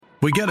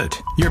We get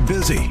it. You're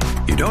busy.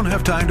 You don't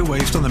have time to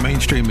waste on the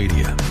mainstream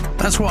media.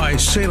 That's why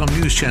Salem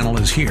News Channel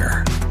is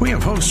here. We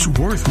have hosts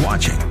worth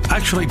watching,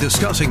 actually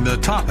discussing the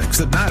topics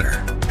that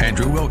matter.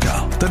 Andrew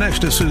Wilkow,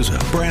 Dinesh D'Souza,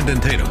 Brandon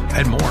Tatum,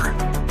 and more.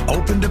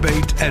 Open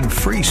debate and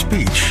free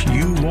speech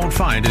you won't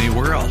find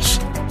anywhere else.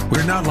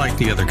 We're not like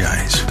the other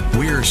guys.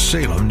 We're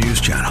Salem News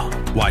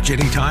Channel. Watch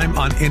anytime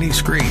on any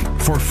screen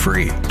for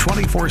free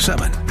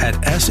 24/7 at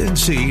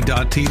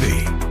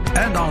snc.tv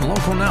and on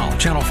Local Now,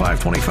 Channel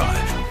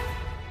 525.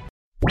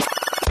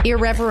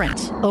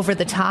 Irreverent, over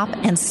the top,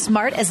 and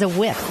smart as a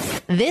whip.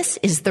 This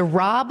is The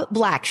Rob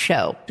Black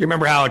Show. Do you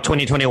remember how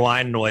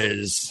 2021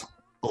 was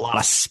a lot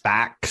of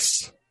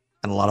SPACs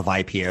and a lot of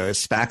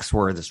IPOs? SPACs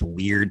were this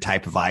weird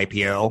type of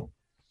IPO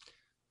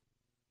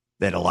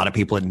that a lot of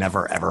people had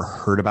never, ever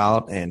heard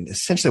about. And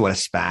essentially what a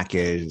SPAC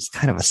is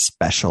kind of a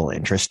special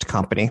interest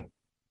company.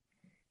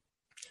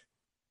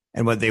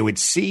 And what they would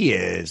see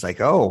is like,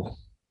 oh,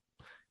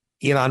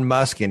 Elon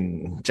Musk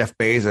and Jeff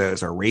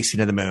Bezos are racing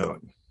to the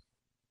moon.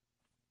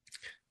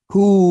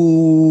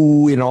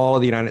 Who in all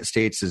of the United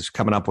States is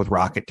coming up with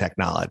rocket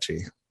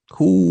technology?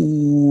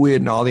 Who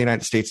in all the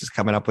United States is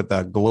coming up with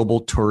a global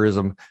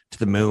tourism to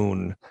the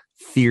moon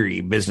theory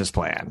business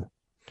plan?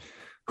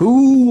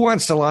 Who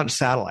wants to launch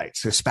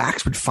satellites? So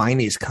SPACs would find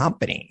these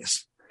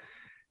companies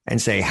and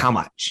say, how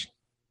much?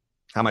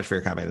 How much for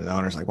your company? And the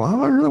owner's like,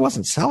 well, I really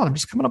wasn't selling. I'm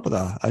just coming up with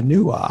a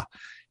new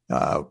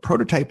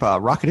prototype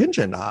rocket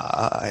engine.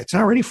 It's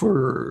not ready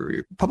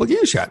for public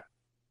use yet.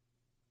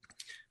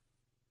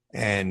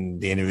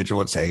 And the individual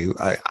would say,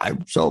 I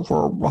sell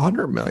for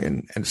 100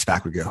 million. And the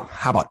SPAC would go,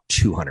 how about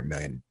 200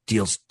 million?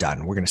 Deal's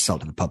done. We're going to sell it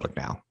to the public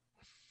now.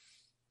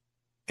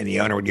 And the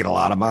owner would get a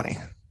lot of money.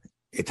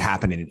 It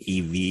happened in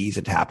EVs.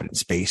 It happened in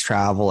space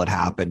travel. It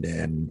happened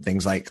in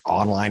things like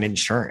online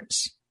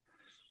insurance.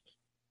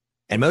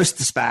 And most of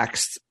the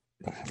SPACs,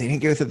 they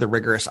didn't go through the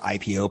rigorous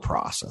IPO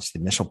process, the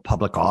initial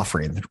public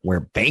offering, where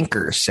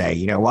bankers say,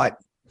 you know what?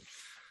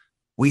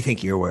 We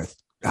think you're worth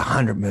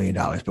 $100 million,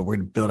 but we're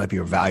going to build up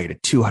your value to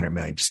 200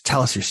 million. Just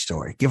tell us your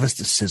story. Give us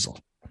the sizzle.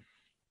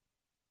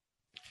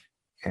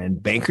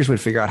 And bankers would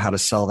figure out how to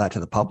sell that to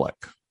the public.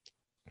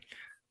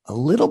 A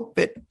little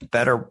bit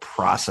better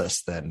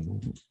process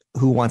than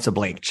who wants a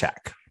blank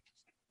check.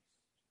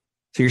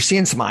 So you're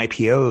seeing some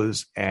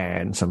IPOs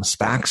and some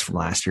SPACs from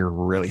last year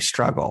really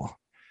struggle.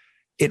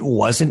 It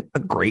wasn't a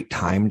great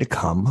time to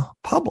come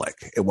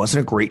public. It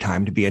wasn't a great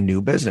time to be a new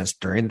business.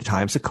 During the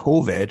times of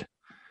COVID,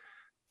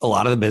 a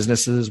lot of the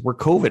businesses were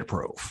COVID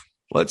proof.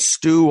 Let's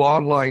do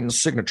online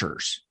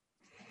signatures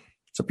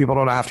so people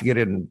don't have to get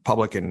in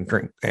public and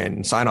drink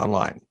and sign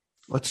online.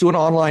 Let's do an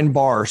online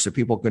bar so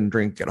people can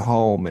drink at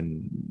home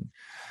and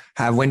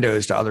have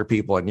windows to other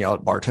people and yell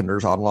at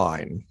bartenders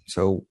online.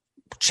 So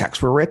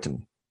checks were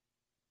written.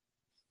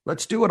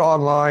 Let's do an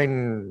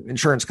online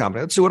insurance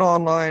company. Let's do an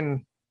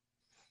online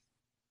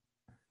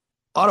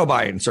auto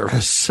buying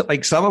service.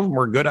 Like some of them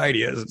were good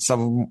ideas and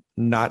some of them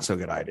not so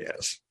good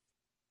ideas.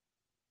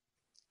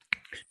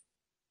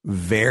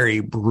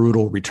 Very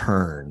brutal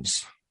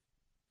returns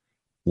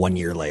 1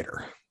 year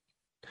later.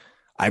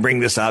 I bring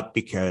this up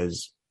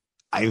because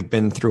I've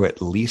been through at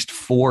least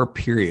 4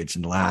 periods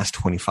in the last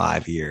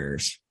 25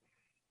 years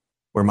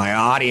where my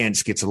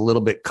audience gets a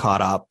little bit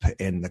caught up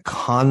in the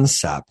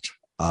concept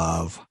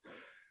of,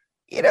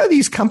 you know,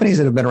 these companies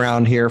that have been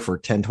around here for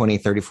 10, 20,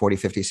 30, 40,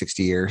 50,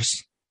 60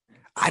 years.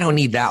 I don't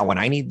need that one.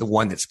 I need the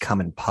one that's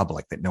coming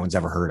public that no one's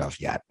ever heard of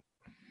yet.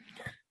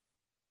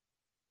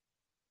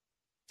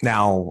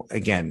 Now,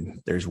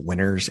 again, there's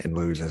winners and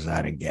losers.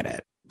 I didn't get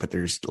it. But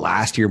there's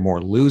last year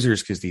more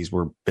losers because these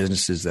were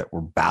businesses that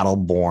were battle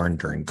born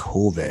during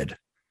COVID,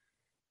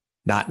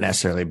 not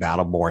necessarily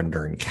battle born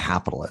during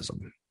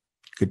capitalism,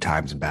 good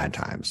times and bad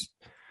times.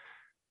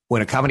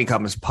 When a company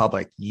comes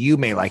public, you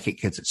may like it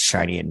because it's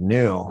shiny and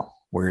new,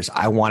 whereas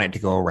I want it to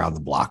go around the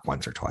block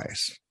once or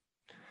twice.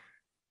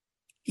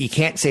 You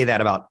can't say that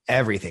about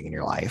everything in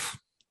your life.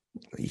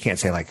 You can't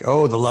say like,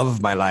 oh, the love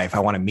of my life, I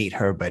want to meet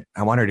her, but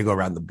I want her to go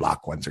around the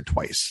block once or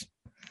twice.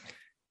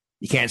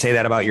 You can't say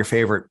that about your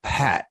favorite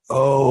pet.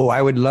 Oh, I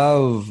would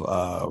love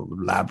a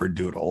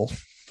Labradoodle.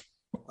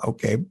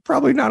 Okay,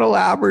 probably not a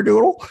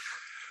Labradoodle,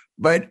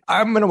 but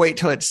I'm going to wait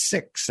till it's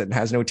 6 and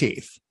has no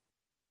teeth.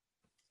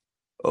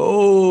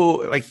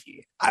 Oh, like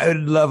I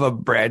would love a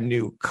brand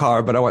new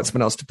car, but I want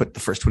someone else to put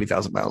the first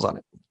 20,000 miles on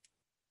it.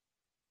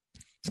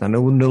 It's no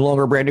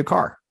longer a brand new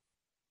car.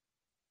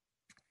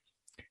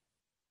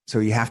 So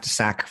you have to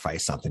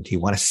sacrifice something. You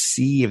want to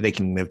see if they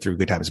can live through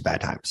good times and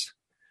bad times.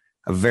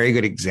 A very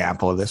good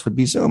example of this would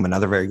be Zoom.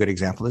 Another very good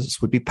example of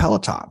this would be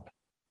Peloton.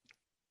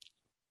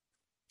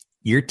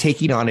 You're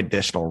taking on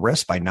additional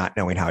risk by not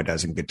knowing how it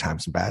does in good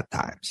times and bad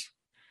times.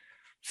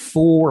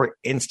 For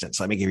instance,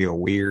 let me give you a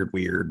weird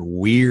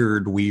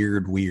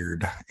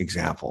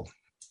example.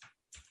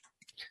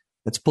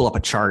 Let's pull up a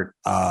chart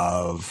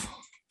of,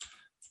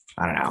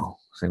 I don't know.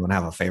 Does anyone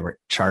have a favorite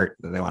chart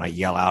that they want to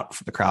yell out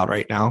for the crowd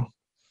right now?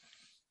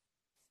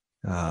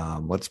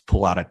 Let's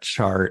pull out a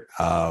chart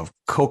of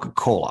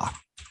Coca-Cola.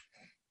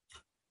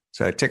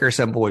 So ticker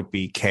symbol would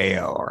be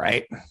KO,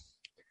 right?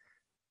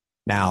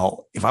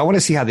 Now, if I want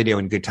to see how they do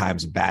in good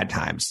times and bad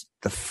times,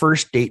 the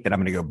first date that I'm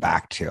going to go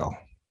back to,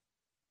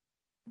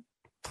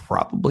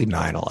 probably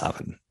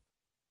 9/11.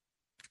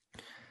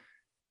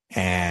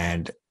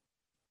 And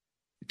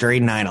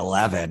during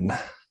 9/11,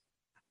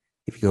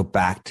 if you go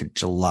back to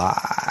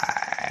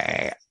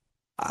July,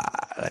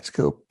 let's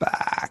go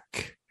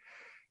back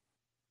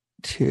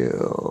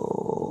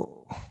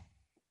to,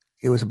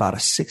 it was about a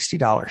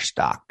 $60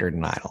 stock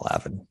during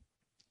 9/11.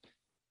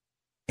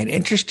 And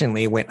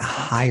interestingly, it went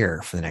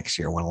higher for the next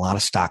year when a lot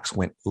of stocks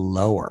went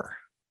lower.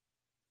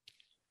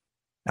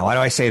 Now, why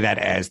do I say that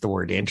as the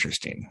word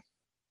interesting?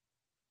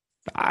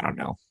 I don't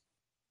know.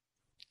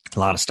 A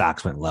lot of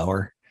stocks went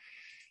lower.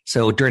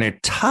 So during a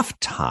tough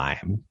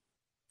time,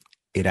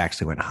 it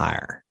actually went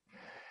higher.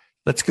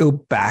 Let's go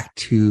back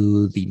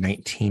to the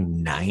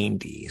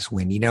 1990s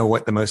when, you know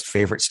what the most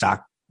favorite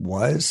stock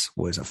was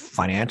a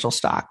financial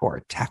stock or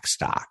a tech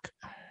stock.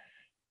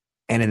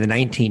 And in the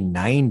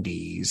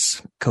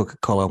 1990s,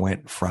 Coca-Cola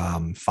went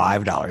from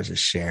 $5 a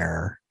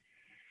share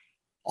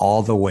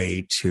all the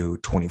way to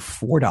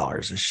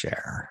 $24 a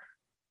share.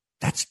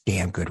 That's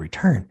damn good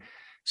return.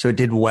 So it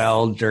did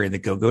well during the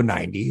go-go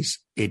 90s.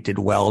 It did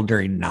well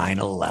during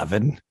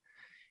 9/11.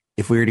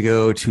 If we were to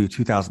go to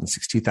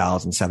 2006,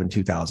 2007,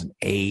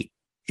 2008,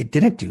 it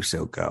didn't do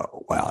so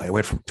well. It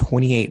went from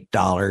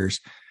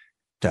 $28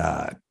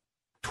 to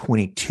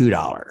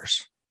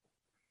 $22.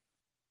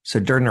 So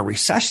during a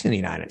recession in the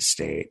United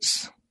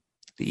States,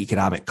 the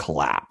economic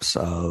collapse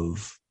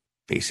of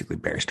basically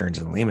Bear Stearns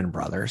and Lehman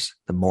Brothers,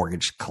 the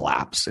mortgage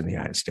collapse in the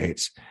United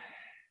States,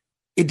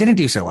 it didn't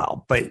do so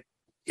well, but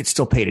it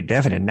still paid a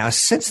dividend. Now,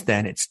 since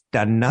then, it's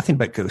done nothing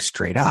but go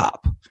straight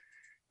up.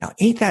 Now,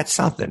 ain't that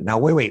something? Now,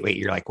 wait.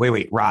 You're like,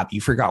 wait, Rob,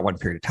 you forgot one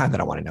period of time that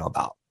I want to know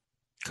about.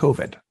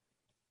 COVID.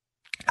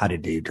 How did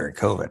it do during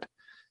COVID?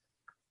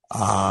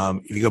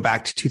 If you go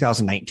back to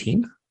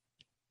 2019,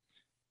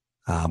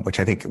 which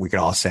I think we could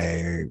all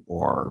say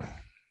or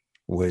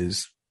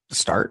was the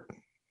start,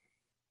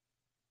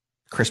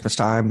 Christmas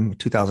time,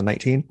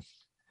 2019,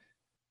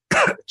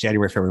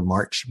 January, February,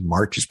 March.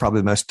 March is probably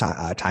the most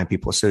time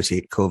people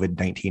associate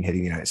COVID-19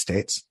 hitting the United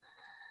States.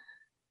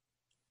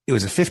 It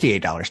was a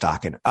 $58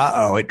 stock, and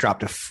it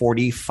dropped to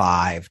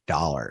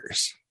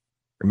 $45.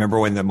 Remember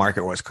when the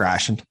market was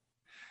crashing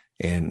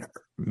in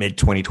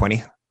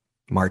mid-2020,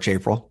 March,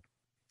 April?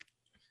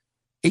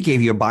 It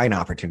gave you a buying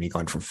opportunity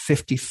going from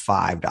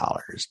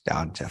 $55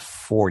 down to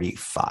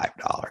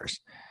 $45.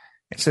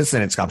 And since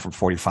then, it's gone from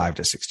 45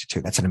 to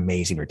 62. That's an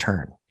amazing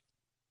return.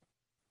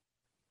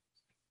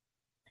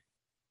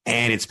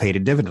 And it's paid a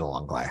dividend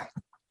along the way.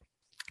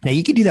 Now,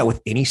 you can do that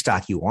with any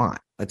stock you want.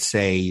 Let's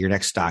say your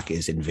next stock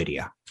is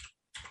NVIDIA.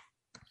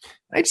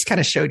 I just kind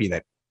of showed you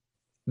that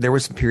there were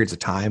some periods of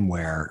time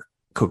where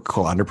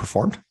Coca-Cola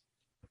underperformed,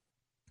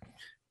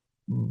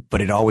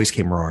 but it always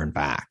came roaring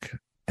back.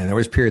 And there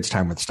was periods of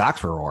time when the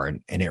stocks were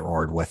roaring and it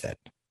roared with it.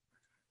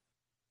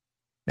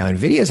 Now,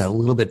 NVIDIA is a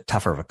little bit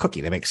tougher of a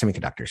cookie. They make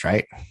semiconductors,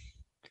 right?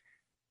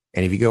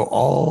 And if you go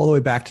all the way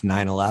back to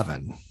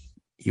 9/11,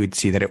 you would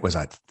see that it was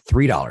a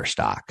 $3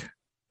 stock.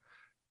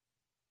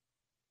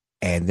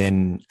 And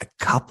then a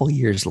couple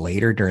years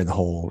later, during the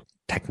whole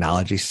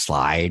technology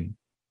slide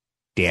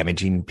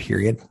damaging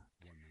period,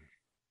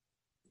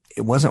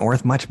 it wasn't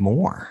worth much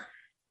more.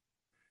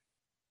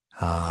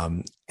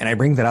 And I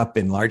bring that up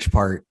in large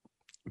part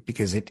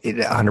because it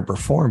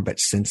underperformed, but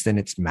since then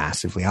it's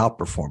massively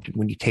outperformed. And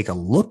when you take a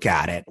look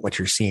at it, what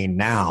you're seeing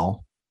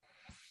now,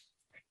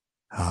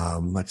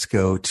 let's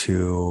go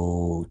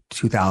to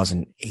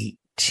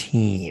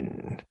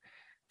 2018,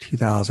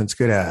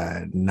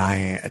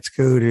 let's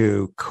go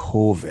to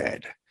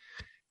COVID.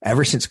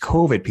 Ever since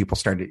COVID, people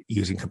started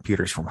using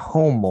computers from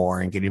home more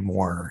and getting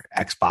more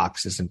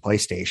Xboxes and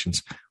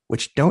PlayStations,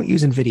 which don't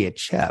use NVIDIA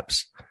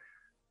chips,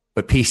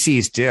 but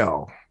PCs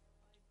do.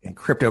 And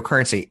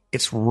cryptocurrency,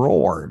 it's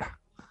roared.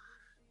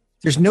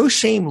 There's no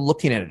shame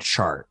looking at a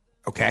chart,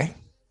 okay?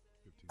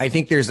 I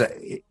think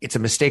it's a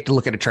mistake to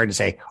look at a chart and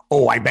say,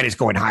 oh, I bet it's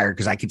going higher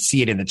because I could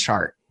see it in the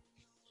chart.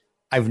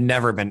 I've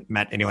never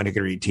met anyone who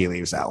could read tea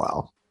leaves that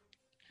well,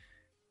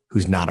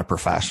 who's not a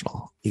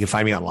professional. You can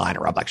find me online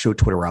at Rob Black Show,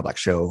 Twitter, Rob Black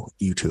Show,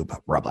 YouTube,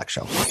 Rob Black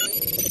Show.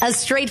 A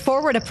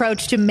straightforward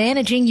approach to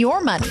managing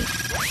your money.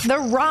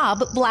 The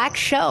Rob Black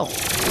Show.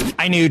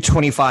 I knew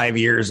 25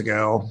 years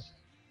ago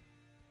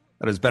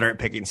that I was better at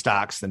picking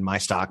stocks than my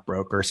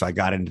stockbroker, so I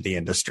got into the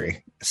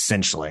industry,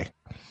 essentially.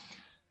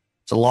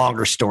 It's a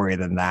longer story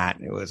than that.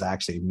 It was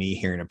actually me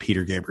hearing a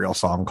Peter Gabriel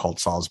song called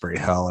Salisbury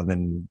Hill and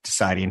then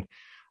deciding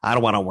I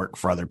don't want to work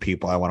for other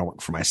people. I want to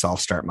work for myself,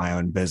 start my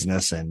own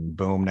business. And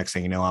boom, next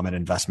thing you know, I'm an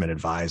investment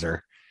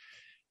advisor.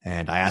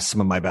 And I asked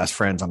some of my best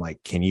friends, I'm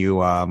like, can you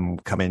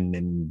come in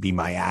and be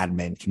my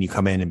admin? Can you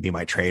come in and be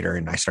my trader?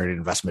 And I started an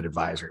investment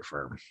advisory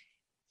firm.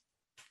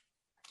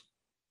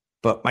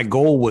 But my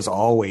goal was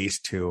always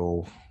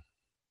to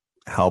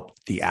help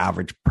the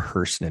average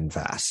person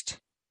invest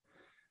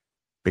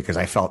because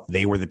I felt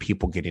they were the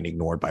people getting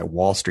ignored by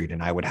Wall Street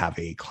and I would have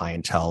a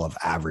clientele of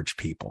average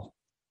people.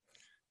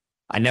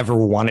 I never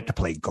wanted to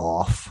play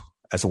golf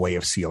as a way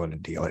of sealing a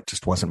deal. It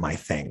just wasn't my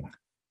thing.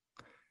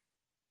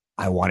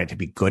 I wanted to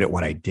be good at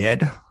what I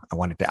did. I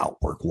wanted to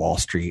outwork Wall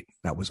Street.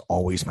 That was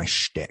always my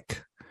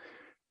shtick.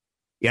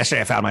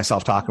 Yesterday, I found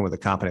myself talking with a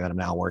company that I'm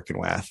now working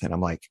with, and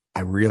I'm like,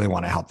 I really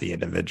want to help the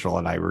individual,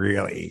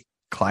 and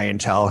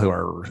clientele who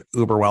are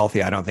uber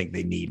wealthy, I don't think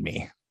they need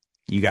me.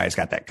 You guys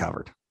got that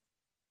covered.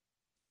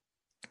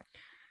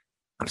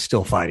 I'm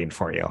still fighting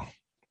for you.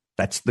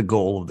 That's the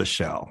goal of the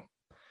show.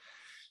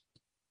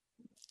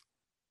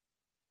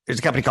 There's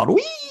a company called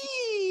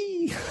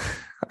Wee.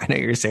 I know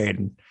you're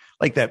saying,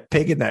 like that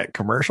pig in that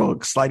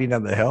commercial sliding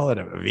down the hill in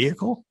a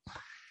vehicle.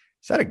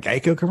 Is that a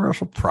Geico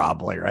commercial?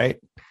 Probably, right?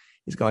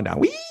 He's going down.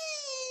 Wee!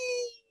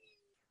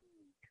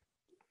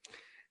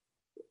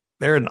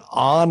 They're an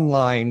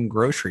online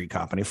grocery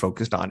company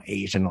focused on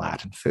Asian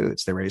Latin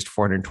foods. They raised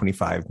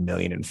 $425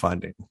 million in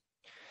funding.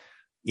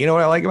 You know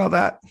what I like about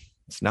that?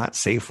 It's not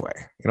Safeway.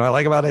 You know what I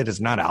like about it? It's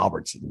not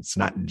Albertsons. It's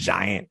not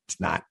Giant. It's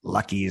not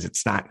Lucky's.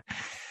 It's not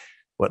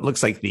what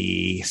looks like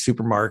the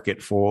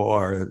supermarket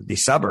for the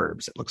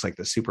suburbs. It looks like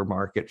the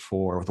supermarket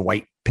for the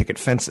white picket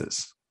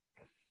fences.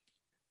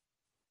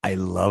 I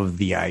love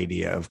the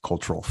idea of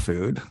cultural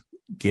food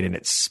getting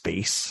its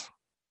space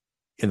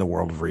in the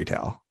world of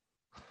retail.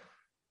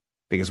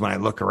 Because when I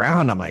look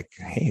around, I'm like,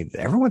 hey,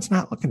 everyone's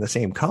not looking the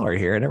same color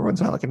here, and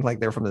everyone's not looking like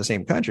they're from the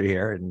same country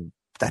here. And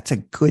that's a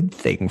good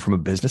thing from a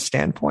business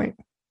standpoint.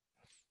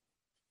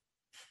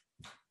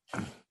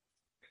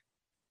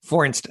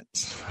 For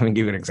instance, let me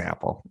give you an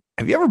example.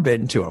 Have you ever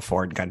been to a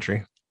foreign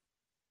country?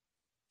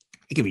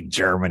 It could be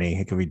Germany,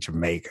 it could be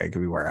Jamaica, it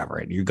could be wherever.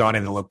 And you've gone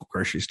in the local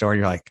grocery store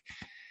and you're like,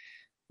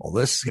 well,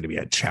 this is going to be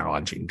a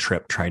challenging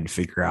trip trying to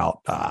figure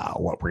out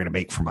what we're going to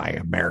make for my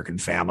American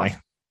family.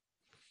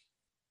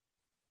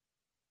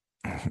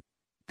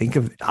 Think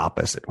of the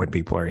opposite when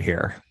people are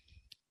here.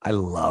 I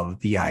love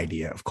the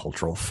idea of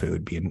cultural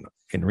food being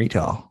in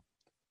retail.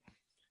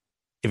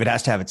 If it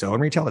has to have its own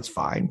retail, that's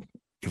fine.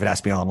 If it has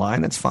to be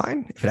online, that's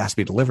fine. If it has to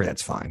be delivered,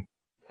 that's fine.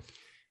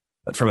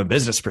 But from a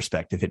business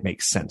perspective, it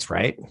makes sense,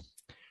 right?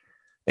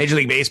 Major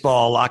League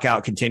Baseball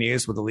lockout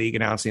continues with the league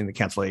announcing the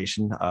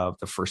cancellation of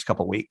the first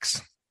couple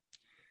weeks.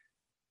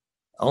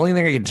 Only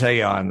thing I can tell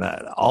you on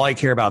that, all I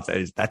care about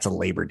is that's a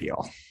labor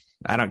deal.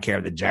 I don't care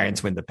if the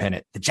Giants win the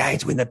pennant. The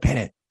Giants win the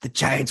pennant. The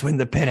Giants win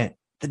the pennant.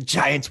 The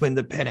Giants win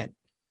the pennant.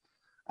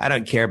 I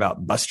don't care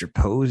about Buster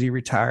Posey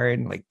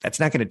retiring. Like, that's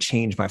not going to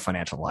change my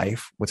financial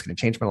life. What's going to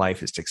change my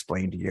life is to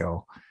explain to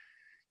you,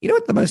 you know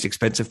what the most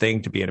expensive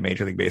thing to be a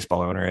Major League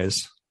Baseball owner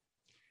is?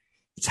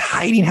 It's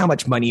hiding how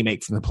much money you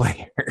make from the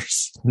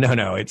players.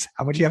 No, it's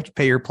how much you have to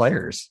pay your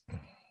players.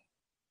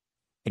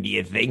 And do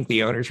you think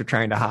the owners are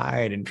trying to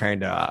hide and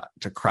trying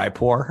to cry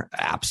poor?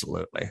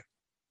 Absolutely.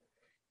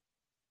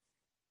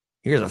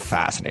 Here's a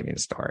fascinating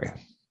story.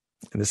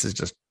 And this is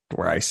just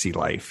where I see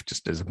life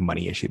just as a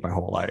money issue my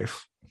whole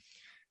life.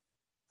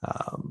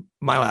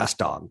 My last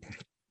dog,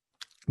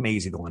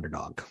 Maisie the Wonder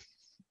Dog.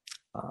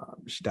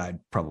 She died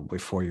probably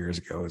 4 years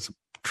ago. It was a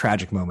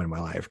tragic moment in my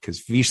life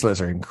because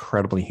Vizslas are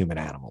incredibly human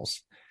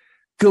animals.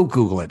 Go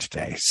Google it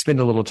today. Spend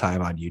a little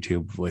time on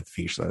YouTube with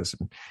Vizslas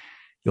and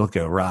you'll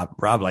go,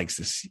 Rob likes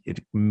this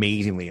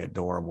amazingly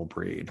adorable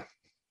breed.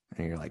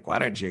 And you're like, why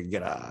don't you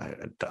get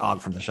a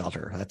dog from the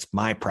shelter? That's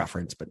my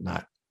preference, but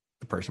not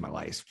the person in my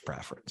life's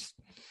preference.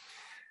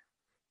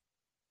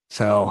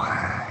 So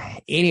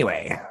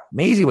anyway,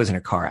 Maisie was in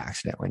a car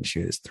accident when she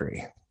was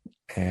 3.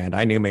 And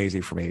I knew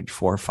Maisie from age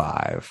 4 or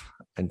 5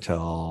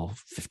 until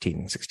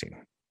 15,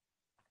 16.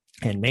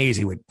 And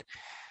Maisie would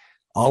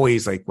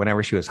always, like,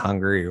 whenever she was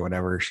hungry or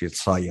whenever she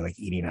saw you like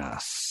eating a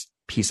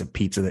piece of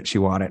pizza that she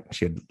wanted,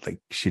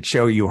 she'd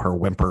show you her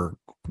whimper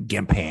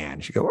gimp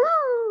hand. She'd go,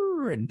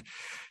 "Arr!" And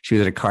she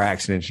was in a car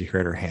accident. She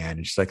hurt her hand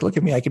and she's like, look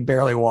at me, I can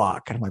barely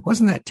walk. And I'm like,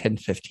 wasn't that 10,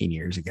 15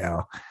 years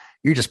ago?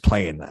 You're just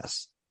playing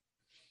this.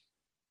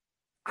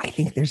 I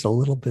think there's a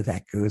little bit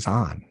that goes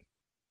on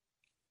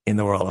in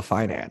the world of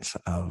finance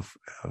of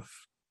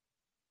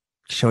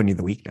showing you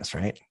the weakness,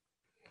 right?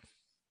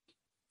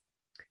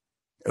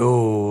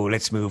 Oh,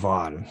 let's move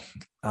on.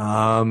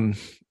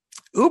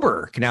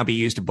 Uber can now be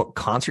used to book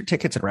concert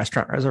tickets and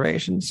restaurant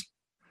reservations.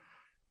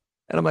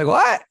 And I'm like,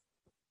 what?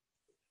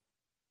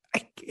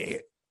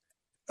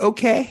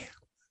 Okay.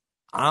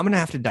 I'm going to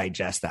have to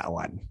digest that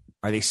one.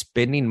 Are they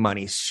spending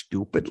money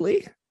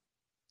stupidly?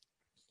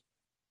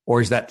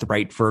 Or is that the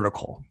right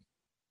vertical?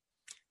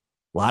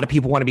 A lot of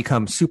people want to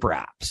become super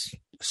apps.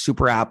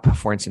 Super app,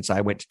 for instance,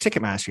 I went to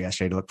Ticketmaster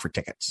yesterday to look for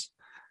tickets.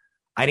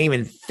 I didn't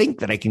even think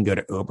that I can go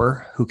to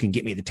Uber, who can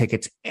get me the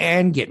tickets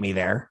and get me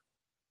there.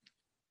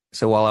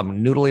 So while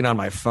I'm noodling on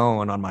my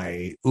phone on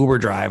my Uber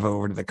drive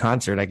over to the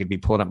concert, I could be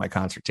pulling up my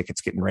concert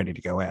tickets, getting ready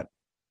to go in.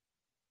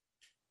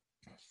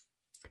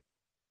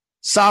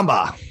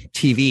 Samba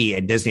TV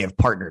and Disney have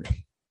partnered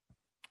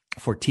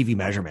for TV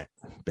measurement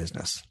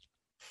business.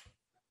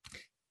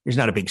 There's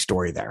not a big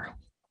story there.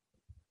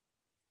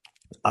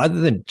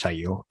 Other than to tell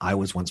you, I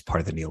was once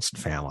part of the Nielsen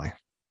family.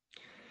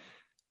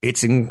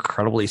 It's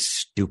incredibly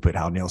stupid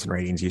how Nielsen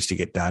ratings used to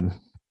get done.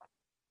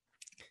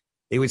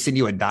 they would send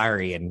you a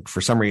diary. And for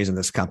some reason,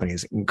 this company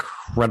is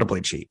incredibly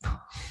cheap.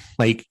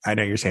 Like, I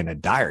know you're saying a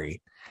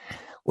diary.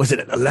 Was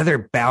it a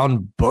leather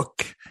bound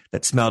book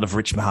that smelled of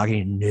rich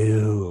mahogany?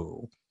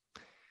 No.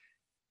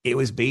 It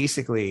was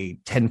basically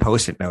 10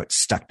 Post-it notes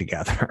stuck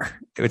together.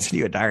 It would send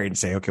you a diary and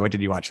say, okay, what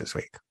did you watch this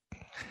week?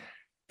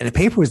 And the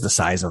paper was the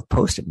size of a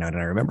Post-it note.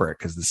 And I remember it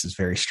because this is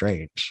very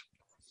strange.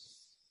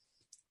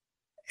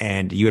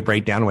 And you would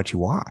write down what you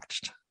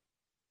watched.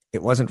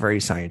 It wasn't very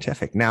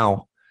scientific.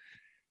 Now,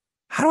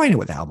 how do I know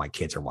what the hell my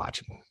kids are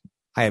watching?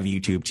 I have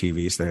YouTube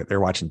TVs. They're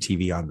watching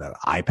TV on the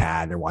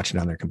iPad. They're watching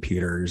it on their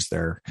computers.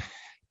 They're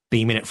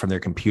beaming it from their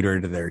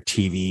computer to their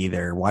TV.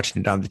 They're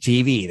watching it on the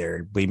TV.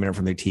 They're beaming it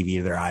from their TV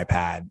to their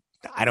iPad.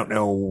 I don't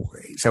know.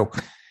 So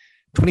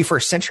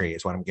 21st century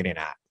is what I'm getting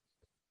at.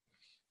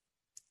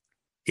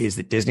 Is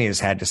that Disney has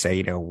had to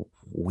say,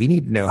 we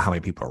need to know how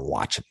many people are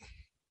watching.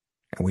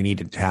 And we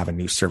need to have a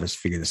new service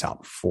figure this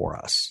out for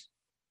us.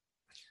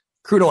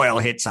 Crude oil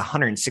hits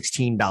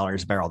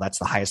 $116 a barrel. That's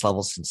the highest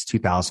level since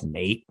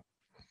 2008.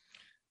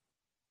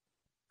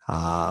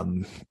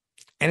 And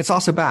it's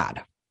also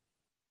bad.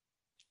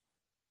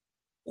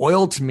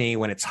 Oil to me,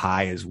 when it's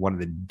high, is one of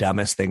the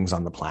dumbest things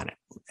on the planet.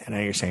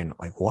 And you're saying,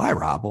 like, why,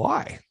 Rob?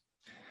 Why?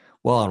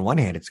 Well, on one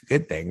hand, it's a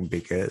good thing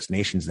because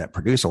nations that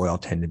produce oil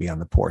tend to be on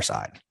the poor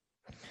side.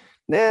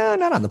 No,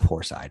 not on the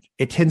poor side.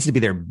 It tends to be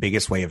their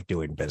biggest way of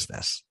doing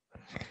business.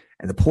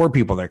 And the poor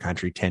people in their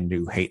country tend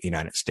to hate the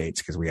United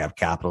States because we have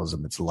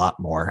capitalism that's a lot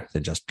more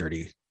than just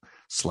dirty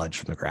sludge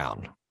from the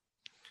ground.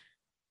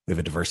 We have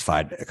a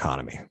diversified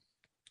economy.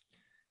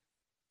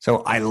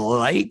 So I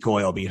like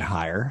oil being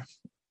higher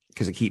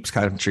because it keeps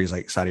countries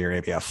like Saudi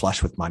Arabia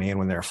flush with money. And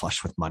when they're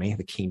flush with money,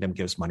 the kingdom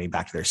gives money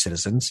back to their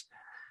citizens.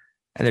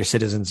 And their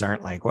citizens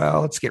aren't like,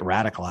 well, let's get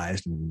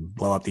radicalized and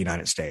blow up the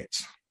United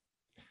States.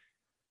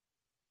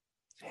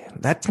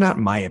 That's not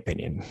my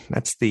opinion.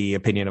 That's the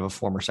opinion of a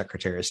former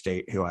Secretary of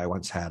State who I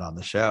once had on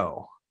the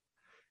show.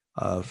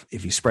 Of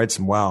if you spread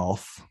some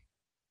wealth,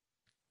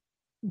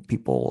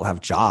 people have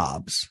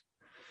jobs.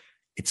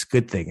 It's a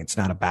good thing. It's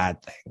not a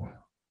bad thing.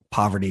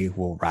 Poverty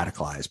will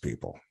radicalize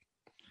people.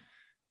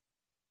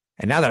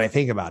 And now that I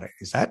think about it,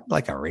 is that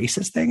like a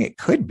racist thing? It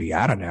could be.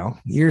 I don't know.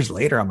 Years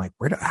later, I'm like,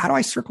 how do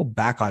I circle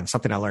back on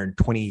something I learned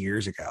 20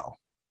 years ago?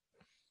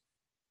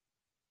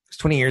 Because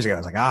 20 years ago, I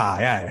was like,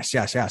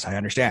 yes, I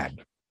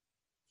understand.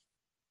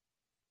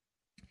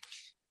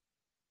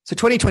 So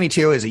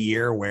 2022 is a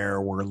year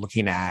where we're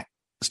looking at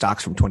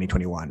stocks from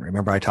 2021.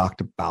 Remember, I talked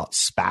about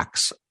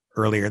SPACs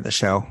earlier in the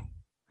show.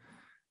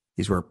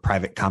 These were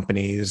private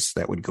companies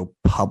that would go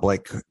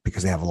public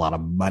because they have a lot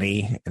of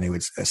money, and they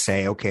would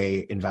say,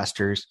 okay,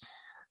 investors,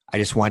 I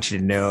just want you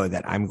to know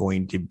that I'm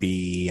going to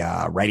be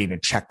writing a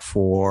check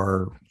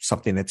for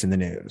something that's in the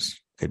news.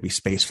 It could be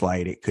space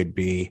flight. It could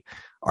be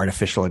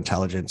artificial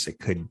intelligence. It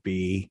could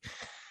be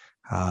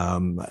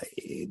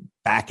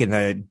back in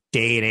the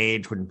day and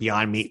age when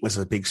Beyond Meat was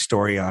a big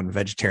story on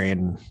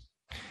vegetarian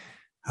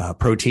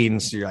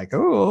proteins. You're like,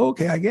 oh,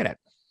 okay, I get it.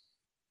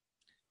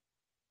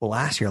 Well,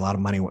 last year, a lot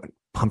of money went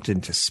pumped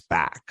into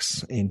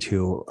SPACs,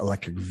 into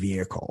electric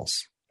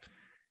vehicles.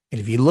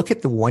 And if you look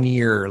at the 1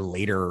 year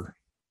later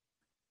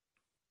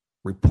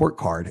report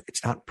card,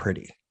 it's not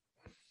pretty.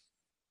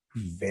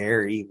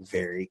 Very,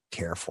 very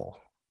careful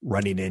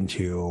running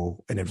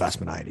into an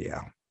investment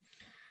idea.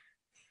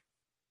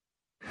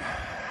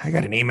 I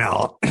got an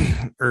email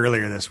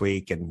earlier this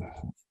week, and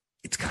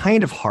it's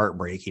kind of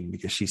heartbreaking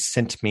because she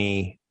sent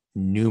me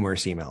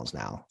numerous emails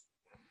now.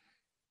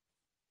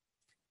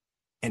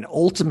 And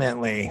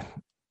ultimately,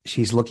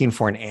 she's looking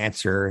for an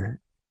answer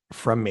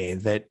from me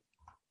that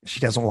she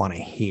doesn't want to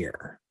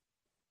hear.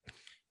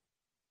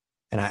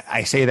 And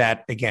I say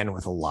that again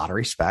with a lot of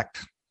respect.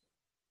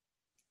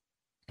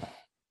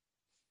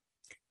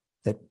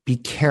 That be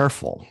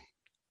careful.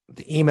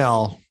 The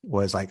email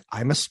was like,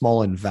 I'm a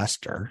small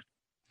investor.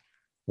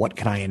 What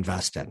can I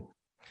invest in?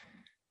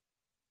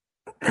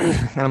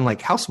 And I'm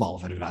like, how small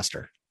of an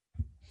investor?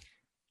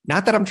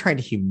 Not that I'm trying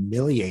to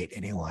humiliate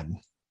anyone,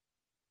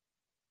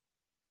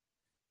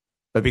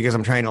 but because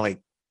I'm trying to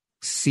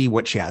see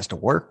what she has to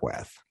work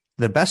with.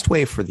 The best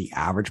way for the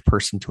average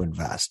person to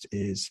invest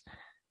is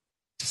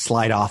to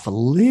slide off a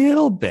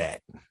little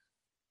bit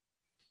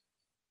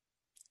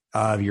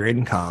of your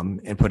income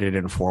and put it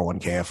in a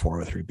 401k, a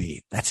 403b.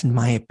 That's in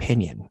my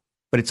opinion.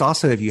 But it's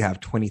also if you have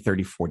 20,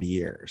 30, 40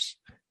 years.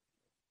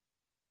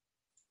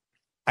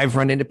 I've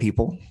run into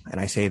people, and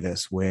I say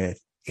this with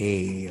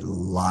a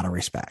lot of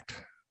respect,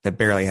 that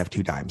barely have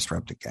 2 dimes to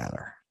rub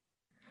together.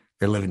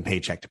 They're living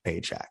paycheck to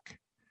paycheck.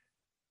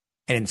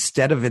 And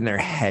instead of in their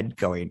head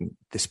going,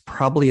 this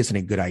probably isn't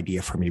a good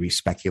idea for me to be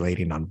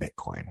speculating on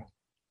Bitcoin.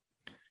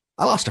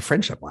 I lost a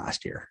friendship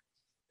last year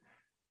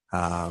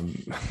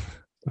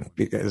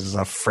because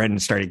a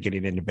friend started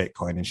getting into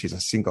Bitcoin, and she's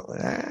a single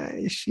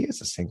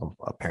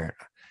parent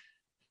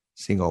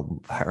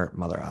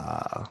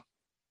mother.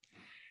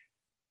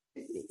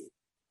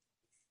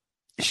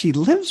 She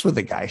lives with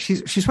a guy.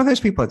 She's one of those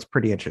people that's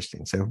pretty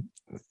interesting. So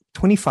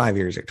 20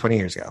 years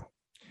ago,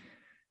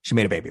 she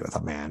made a baby with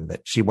a man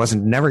that she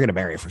wasn't never going to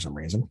marry for some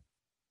reason.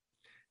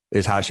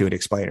 is how she would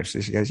explain it.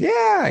 So she goes,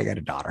 yeah, I got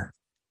a daughter.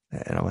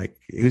 And I'm like,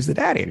 who's the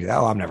daddy? And she's,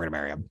 oh, I'm never going to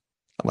marry him.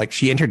 I'm like,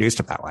 she introduced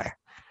him that way.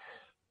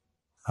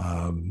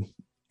 And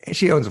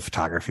she owns a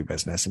photography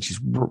business and she's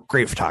a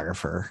great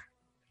photographer.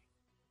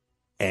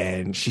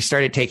 And she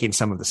started taking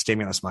some of the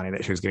stimulus money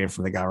that she was getting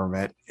from the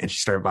government and she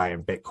started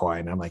buying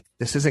Bitcoin. I'm like,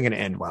 this isn't going to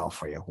end well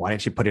for you. Why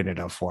didn't you put it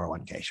into a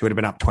 401k? She would have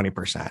been up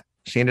 20%.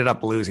 She ended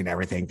up losing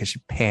everything because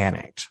she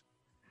panicked.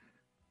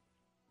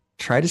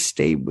 Try to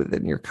stay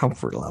within your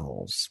comfort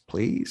levels,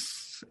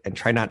 please. And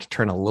try not to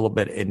turn a little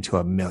bit into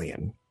a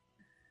million.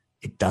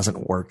 It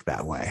doesn't work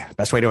that way.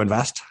 Best way to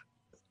invest,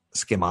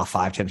 skim off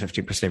 5, 10,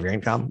 15% of your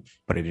income,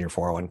 put it in your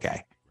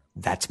 401k.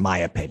 That's my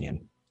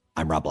opinion.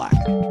 I'm Rob Black.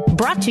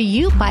 Brought to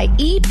you by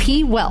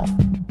EP Wealth.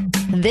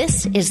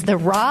 This is the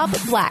Rob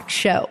Black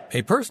Show.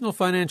 A personal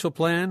financial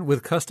plan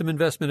with custom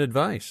investment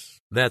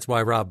advice. That's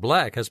why Rob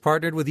Black has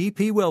partnered with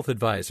EP Wealth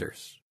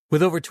Advisors.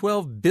 With over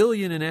 $12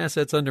 billion in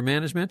assets under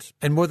management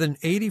and more than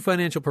 80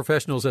 financial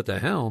professionals at the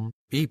helm,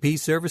 EP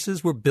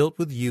services were built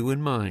with you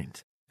in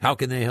mind. How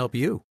can they help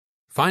you?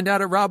 Find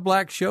out at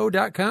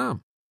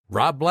robblackshow.com.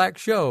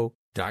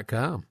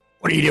 robblackshow.com.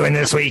 What are you doing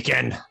this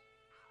weekend?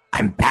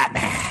 I'm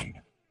Batman.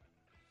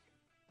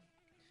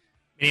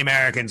 Many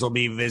Americans will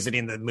be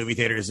visiting the movie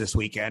theaters this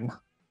weekend.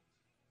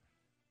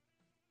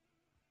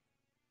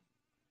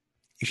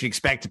 You should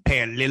expect to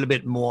pay a little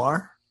bit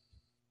more.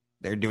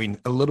 They're doing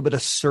a little bit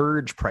of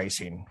surge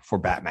pricing for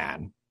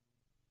Batman.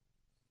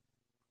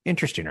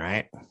 Interesting,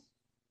 right?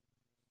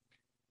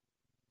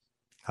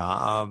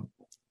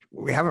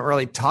 We haven't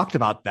really talked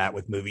about that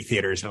with movie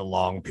theaters in a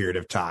long period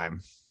of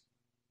time.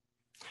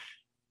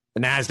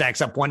 The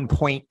NASDAQ's up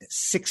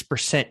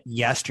 1.6%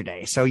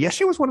 yesterday. So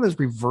yesterday was one of those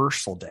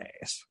reversal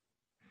days.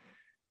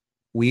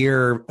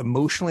 We're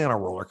emotionally on a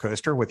roller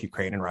coaster with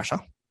Ukraine and Russia.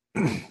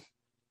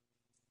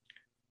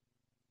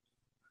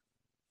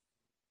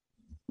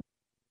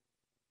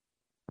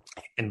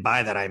 And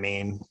by that, I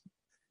mean,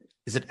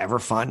 is it ever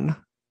fun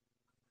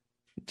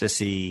to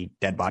see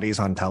dead bodies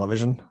on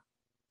television?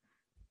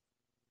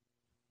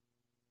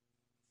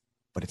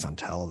 But it's on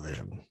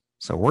television.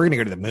 So we're going to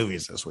go to the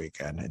movies this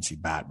weekend and see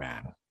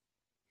Batman.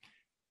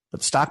 But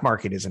the stock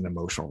market is an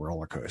emotional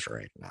roller coaster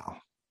right now.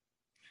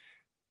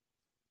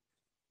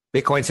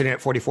 Bitcoin sitting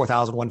at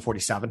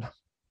 44,147.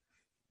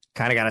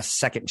 Kind of got a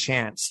second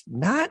chance.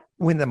 Not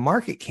when the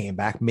market came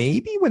back,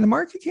 maybe when the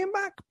market came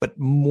back, but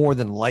more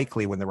than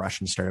likely when the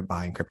Russians started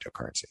buying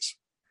cryptocurrencies.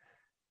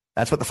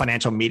 That's what the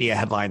financial media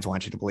headlines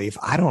want you to believe.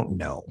 I don't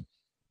know.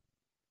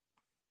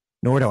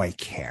 Nor do I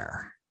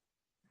care.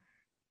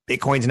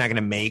 Bitcoin's not going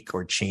to make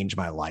or change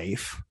my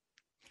life.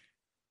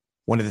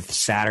 One of the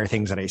sadder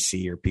things that I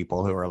see are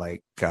people who are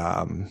like,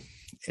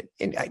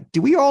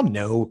 do we all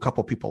know a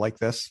couple people like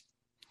this?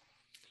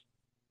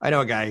 I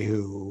know a guy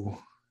who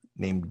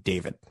named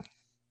David.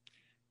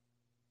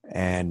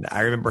 And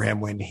I remember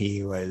him when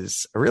he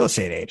was a real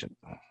estate agent.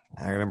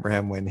 I remember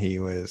him when he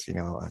was,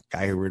 a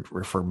guy who would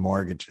refer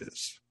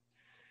mortgages.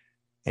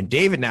 And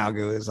David now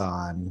goes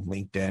on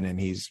LinkedIn and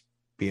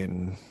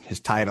his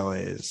title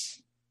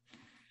is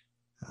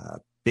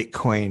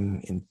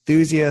Bitcoin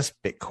enthusiast,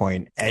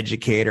 Bitcoin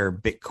educator,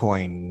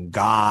 Bitcoin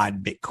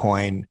God,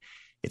 Bitcoin.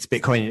 It's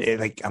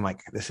Bitcoin. I'm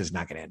like, this is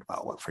not going to end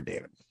well for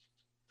David.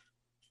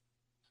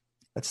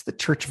 That's the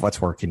church of what's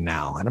working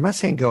now. And I'm not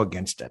saying go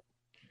against it.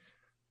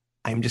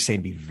 I'm just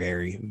saying be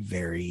very,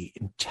 very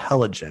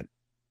intelligent,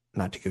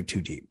 not to go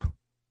too deep.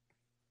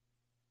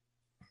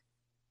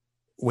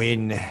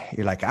 When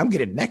you're like, I'm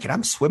getting naked,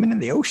 I'm swimming in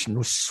the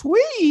ocean.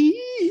 Sweet.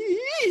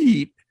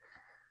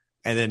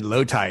 And then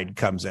low tide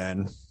comes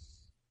in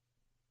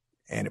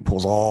and it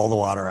pulls all the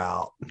water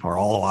out, or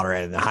all the water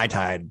in, and the high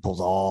tide pulls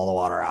all the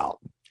water out.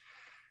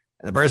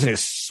 And the person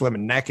who's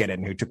swimming naked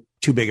and who took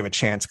too big of a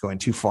chance going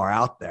too far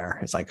out there,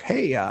 it's like,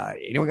 hey,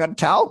 anyone got a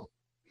towel?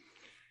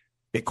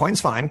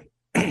 Bitcoin's fine,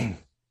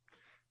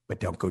 but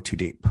don't go too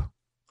deep.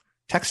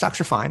 Tech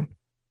stocks are fine,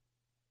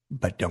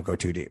 but don't go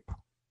too deep.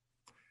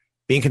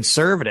 Being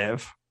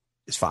conservative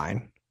is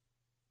fine,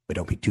 but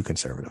don't be too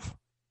conservative.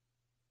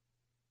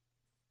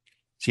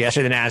 So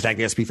yesterday, the NASDAQ,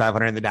 the S&P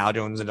 500, and the Dow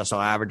Jones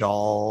Industrial Average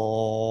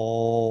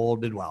all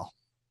did well,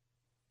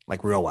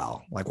 like real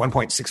well, like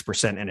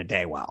 1.6% in a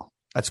day. Well,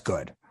 that's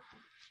good.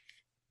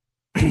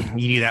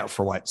 You do that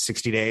for what,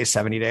 60 days,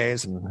 70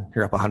 days, and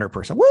you're up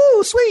 100%.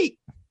 Woo, sweet.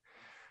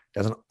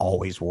 Doesn't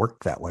always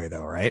work that way,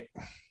 though, right?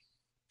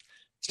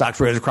 Stocks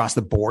rose across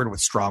the board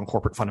with strong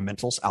corporate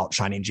fundamentals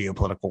outshining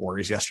geopolitical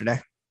worries yesterday.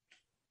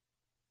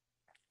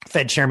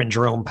 Fed Chairman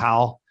Jerome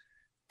Powell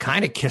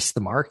kind of kissed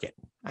the market.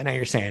 I know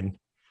you're saying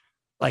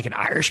like an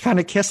Irish kind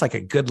of kiss, like a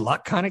good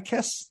luck kind of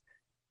kiss.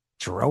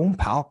 Jerome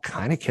Powell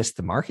kind of kissed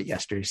the market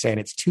yesterday, saying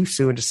it's too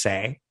soon to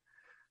say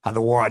how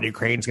the war on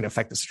Ukraine is going to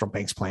affect the central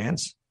bank's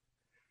plans.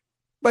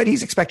 But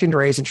he's expecting to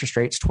raise interest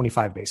rates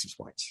 25 basis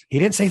points. He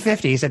didn't say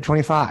 50, he said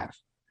 25.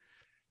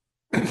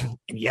 And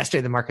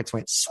yesterday the markets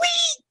went, sweet.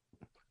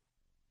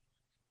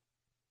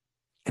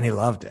 And they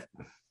loved it.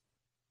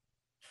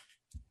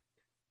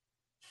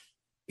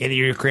 In the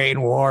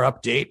Ukraine war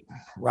update,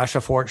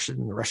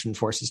 the Russian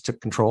forces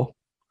took control.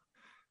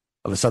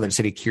 of the southern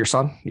city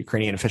Kherson.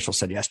 Ukrainian officials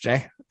said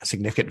yesterday, a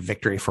significant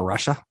victory for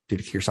Russia due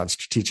to Kherson's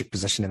strategic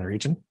position in the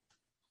region.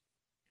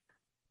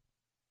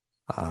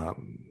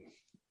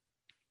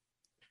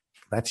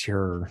 That's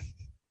your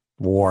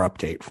war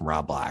update from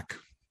Rob Black.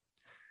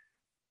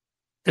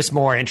 There's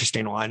more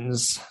interesting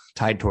ones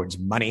tied towards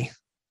money.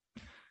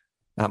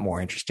 Not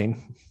more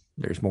interesting.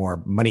 There's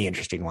more money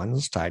interesting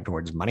ones tied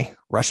towards money.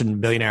 Russian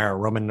billionaire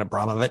Roman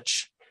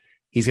Abramovich,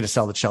 he's going to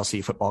sell the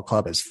Chelsea Football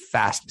Club as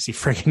fast as he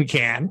friggin'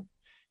 can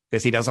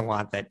because he doesn't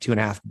want that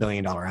 $2.5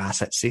 billion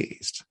asset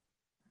seized.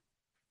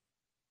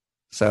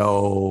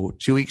 So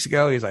 2 weeks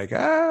ago, he's like,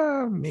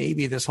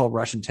 maybe this whole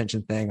Russian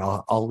tension thing,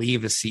 I'll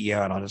leave as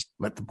CEO and I'll just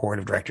let the board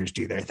of directors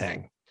do their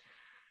thing.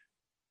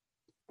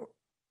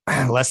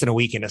 Less than a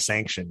week into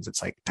sanctions,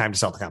 it's like time to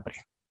sell the company.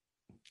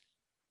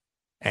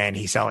 And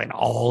he's selling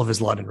all of his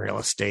London real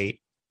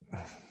estate.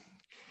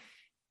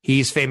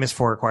 He's famous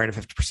for acquiring a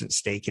 50%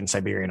 stake in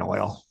Siberian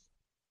Oil,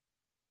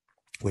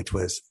 which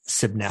was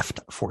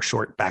Sibneft for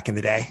short back in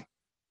the day.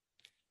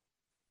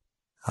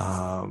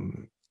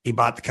 He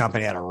bought the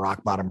company at a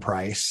rock bottom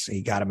price.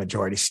 He got a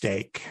majority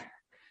stake.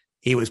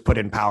 He was put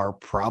in power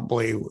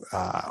probably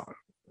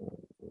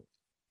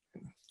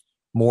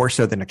more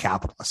so than a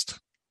capitalist.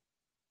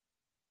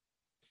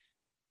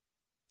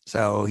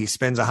 So he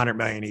spends $100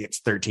 million, he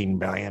gets $13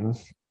 billion.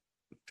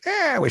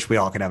 I wish we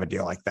all could have a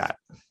deal like that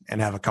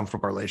and have a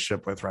comfortable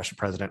relationship with Russian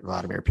President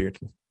Vladimir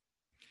Putin.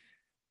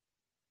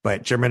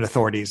 But German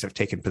authorities have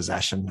taken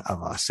possession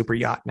of a super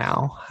yacht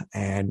now,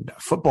 and a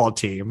football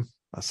team,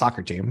 a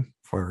soccer team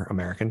for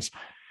Americans,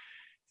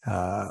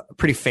 a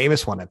pretty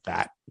famous one at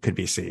that, could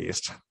be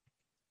seized.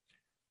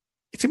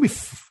 It's going to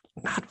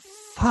be not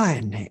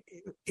fun.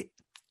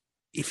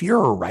 If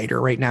you're a writer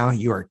right now,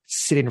 you are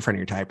sitting in front of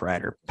your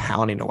typewriter,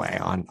 pounding away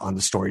on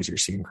the stories you're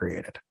seeing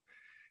created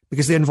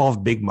because they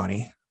involve big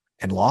money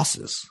and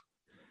losses.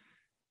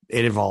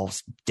 It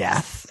involves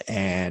death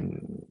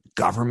and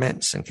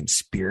governments and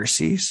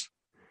conspiracies.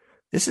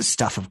 This is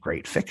stuff of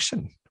great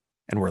fiction,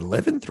 and we're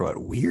living through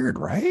it. Weird,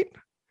 right?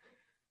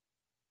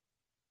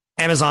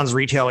 Amazon's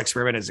retail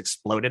experiment has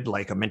exploded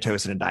like a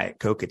Mentos and a Diet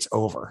Coke. It's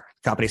over.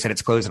 The company said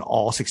it's closing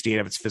all 68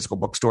 of its physical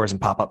bookstores and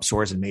pop-up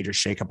stores in major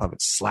shakeup of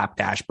its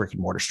slapdash brick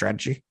and mortar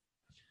strategy.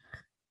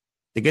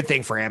 The good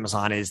thing for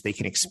Amazon is they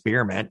can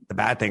experiment. The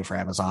bad thing for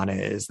Amazon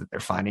is that they're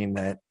finding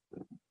that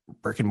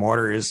brick and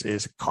mortar is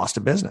a cost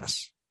of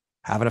business.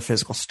 Having a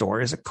physical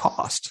store is a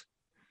cost.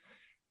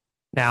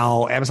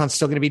 Now, Amazon's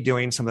still going to be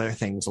doing some other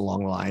things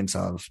along the lines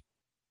of,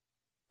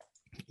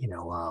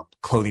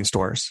 clothing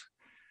stores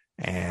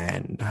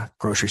and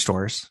grocery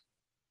stores.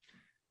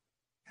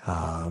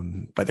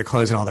 But they're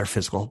closing all their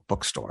physical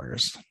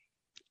bookstores.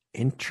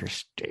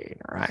 Interesting,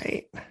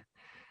 right?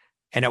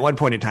 And at one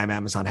point in time,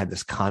 Amazon had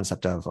this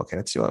concept of, okay,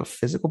 let's do a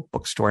physical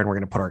bookstore and we're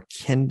going to put our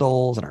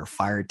Kindles and our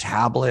Fire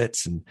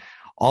tablets and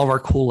all of our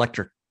cool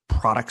electric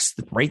products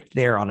right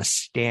there on a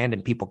stand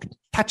and people can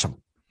touch them.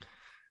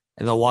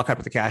 And they'll walk up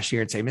to the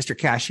cashier and say, Mr.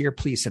 Cashier,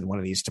 please send one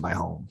of these to my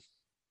home.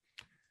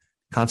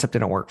 Concept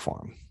didn't work for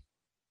them.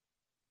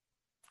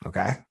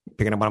 Okay.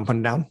 Picking up what I'm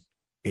putting down.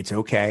 It's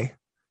okay.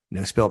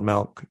 No spilled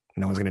milk.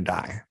 No one's going to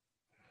die.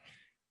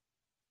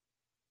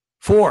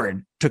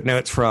 Ford took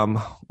notes from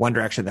One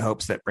Direction in the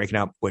hopes that breaking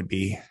up would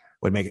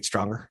make it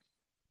stronger.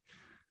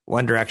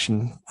 One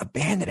Direction, a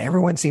band that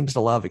everyone seems to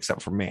love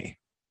except for me.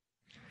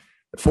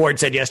 But Ford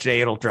said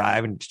yesterday it'll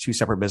drive into two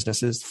separate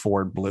businesses,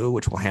 Ford Blue,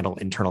 which will handle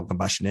internal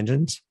combustion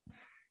engines,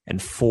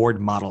 and Ford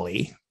Model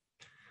E,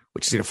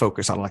 which is going to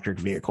focus on electric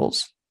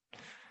vehicles.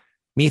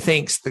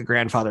 Methinks the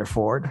grandfather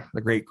Ford,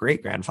 the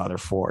great-great-grandfather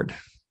Ford,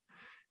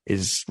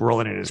 is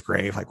rolling in his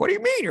grave like, what do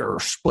you mean you're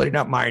splitting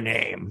up my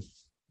name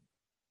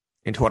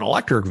into an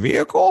electric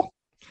vehicle?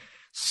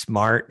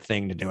 Smart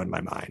thing to do in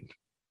my mind.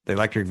 The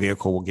electric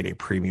vehicle will get a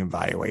premium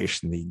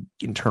valuation. The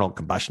internal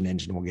combustion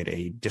engine will get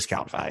a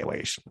discount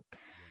valuation.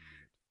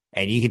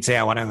 And you could say,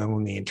 I want to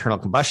own the internal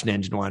combustion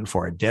engine one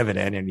for a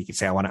dividend. And you could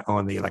say, I want to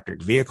own the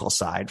electric vehicle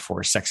side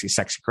for sexy,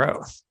 sexy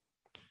growth.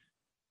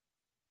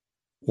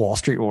 Wall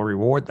Street will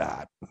reward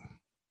that.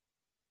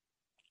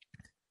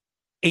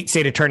 8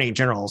 state attorney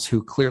generals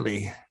who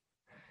clearly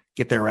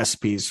get their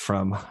recipes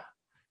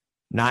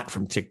not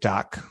from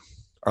TikTok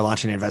are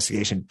launching an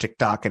investigation into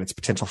TikTok and its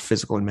potential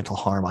physical and mental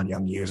harm on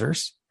young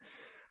users.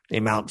 The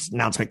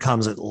announcement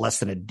comes at less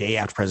than a day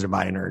after President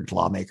Biden urged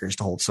lawmakers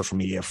to hold social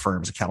media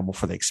firms accountable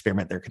for the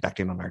experiment they're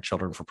conducting on our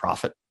children for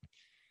profit.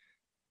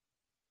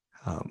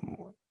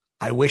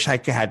 I wish I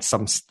had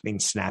something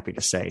snappy to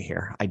say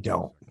here. I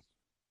don't.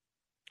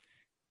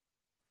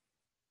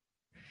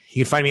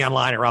 You can find me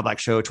online at Rob Black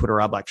Show, Twitter,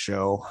 Rob Black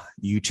Show,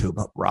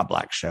 YouTube, Rob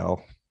Black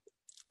Show.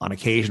 On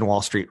occasion,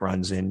 Wall Street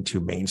runs into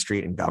Main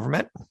Street and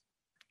government.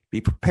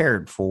 Be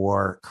prepared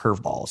for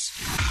curveballs.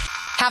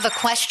 Have a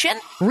question?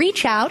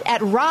 Reach out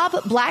at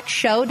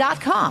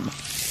robblackshow.com.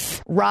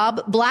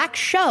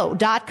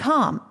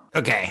 robblackshow.com.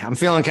 Okay, I'm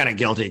feeling kind of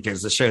guilty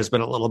because the show's been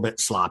a little bit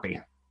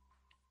sloppy.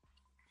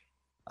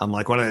 I'm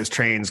like one of those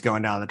trains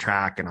going down the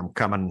track and I'm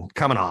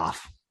coming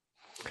off.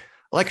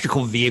 Electric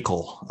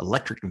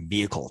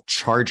vehicle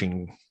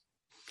charging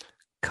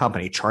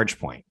company,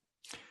 ChargePoint,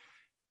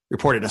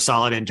 reported a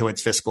solid end to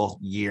its fiscal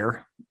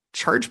year.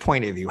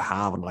 ChargePoint, if you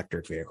have an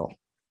electric vehicle,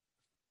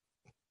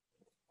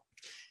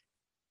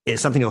 is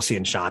something you'll see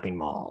in shopping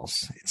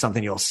malls. It's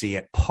something you'll see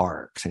at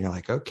parks. And you're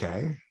like,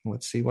 okay,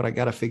 let's see what I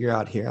got to figure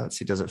out here. Let's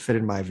see, does it fit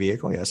in my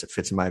vehicle? Yes, it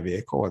fits in my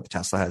vehicle. Or the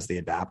Tesla has the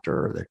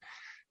adapter. Or the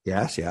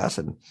yes.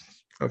 And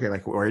okay,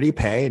 like where do you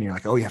pay? And you're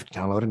like, oh, you have to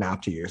download an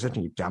app to use it.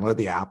 And you download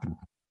the app, and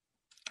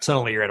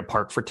suddenly you're at a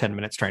park for 10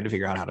 minutes trying to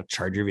figure out how to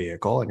charge your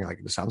vehicle. And you're like,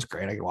 this sounds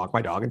great. I can walk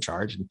my dog and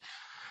charge. And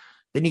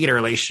then you get a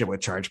relationship with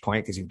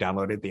ChargePoint because you've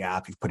downloaded the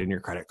app, you've put in your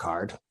credit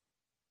card.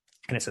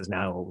 And it says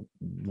now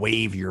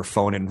wave your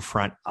phone in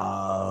front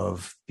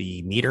of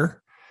the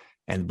meter,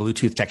 and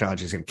Bluetooth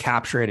technology is going to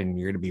capture it, and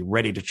you're going to be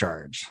ready to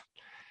charge.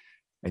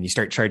 And you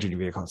start charging your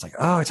vehicle. It's like,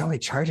 oh, it's only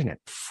charging at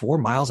 4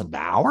 miles an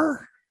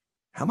hour.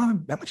 How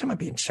much am I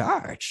being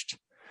charged?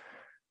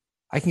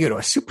 I can go to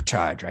a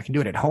supercharger. I can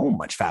do it at home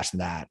much faster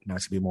than that. Now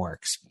it's going to be more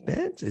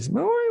expensive. It's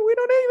more. We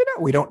don't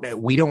even know.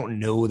 We don't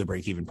know the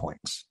break-even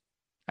points.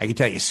 I can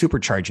tell you,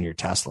 supercharging your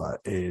Tesla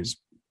is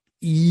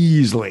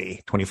easily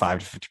 25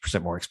 to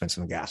 50% more expensive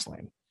than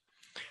gasoline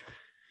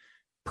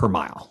per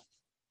mile.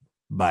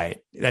 But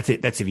that's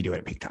it. That's if you do it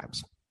at peak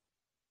times.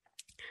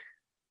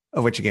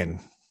 Of which, again,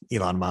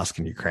 Elon Musk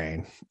in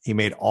Ukraine, he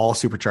made all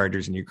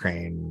superchargers in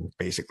Ukraine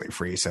basically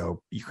free,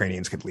 so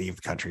Ukrainians could leave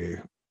the country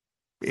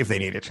if they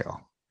needed to.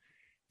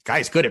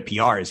 Guy's good at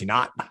PR, is he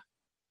not?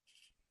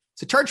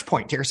 So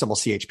ChargePoint, ticker symbol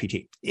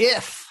CHPT.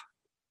 If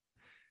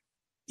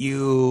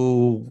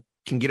you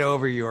can get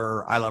over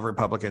your I love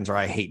Republicans or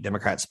I hate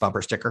Democrats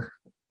bumper sticker,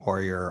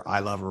 or your I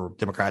love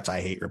Democrats,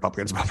 I hate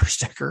Republicans bumper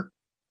sticker,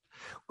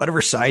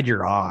 whatever side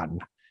you're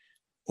on,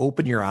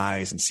 open your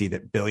eyes and see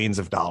that billions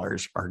of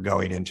dollars are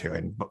going into,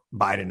 and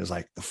Biden is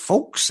like, the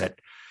folks at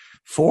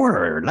Ford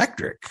are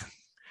electric.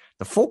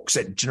 The folks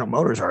at General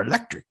Motors are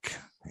electric,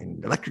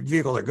 and electric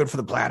vehicles are good for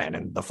the planet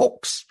and the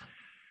folks.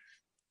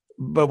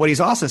 But what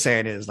he's also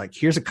saying is like,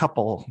 here's a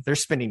couple, they're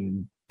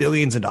spending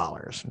billions of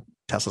dollars.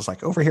 Tesla's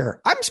like, over here,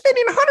 I'm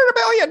spending $100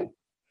 billion.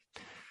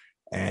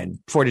 And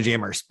Ford and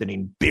GM are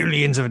spending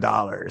billions of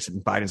dollars.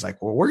 And Biden's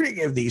like, well, we're going to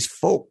give these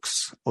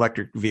folks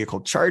electric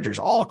vehicle chargers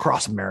all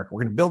across America.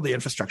 We're going to build the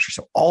infrastructure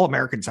so all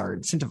Americans are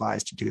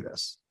incentivized to do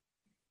this.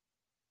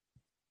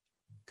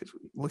 Because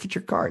look at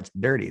your car. It's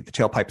dirty. The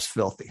tailpipe's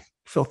filthy.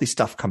 Filthy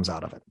stuff comes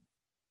out of it.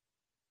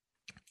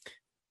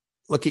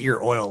 Look at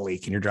your oil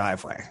leak in your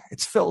driveway.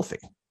 It's filthy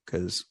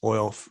because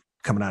oil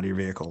coming out of your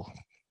vehicle.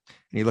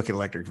 And you look at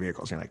electric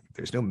vehicles, and you're like,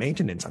 there's no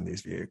maintenance on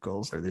these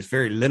vehicles, or there's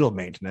very little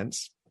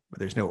maintenance, but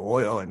there's no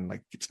oil, and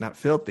like it's not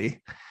filthy.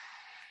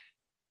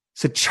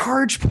 So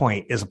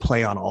ChargePoint is a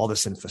play on all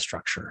this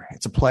infrastructure.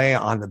 It's a play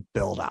on the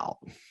build out.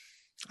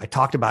 I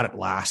talked about it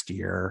last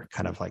year,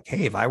 kind of like,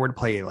 hey, if I were to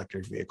play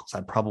electric vehicles,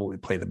 I'd probably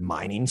play the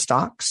mining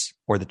stocks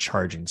or the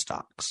charging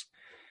stocks.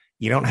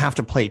 You don't have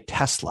to play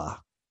Tesla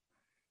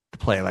to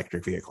play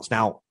electric vehicles.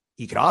 Now,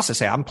 you could also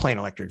say, I'm playing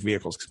electric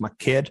vehicles because my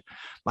kid,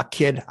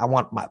 I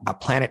want my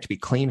planet to be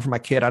clean for my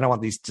kid. I don't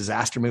want these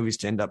disaster movies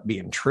to end up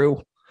being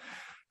true.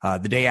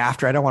 The day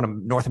after, I don't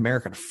want North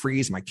America to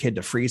freeze, my kid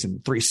to freeze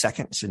in 3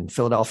 seconds in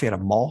Philadelphia at a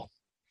mall.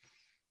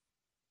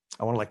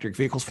 I want electric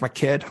vehicles for my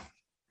kid.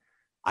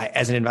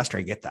 As an investor,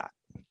 I get that.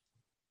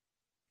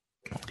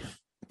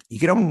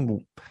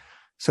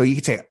 So you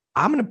could say,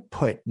 I'm going to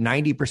put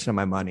 90% of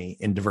my money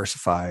in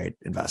diversified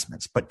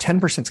investments, but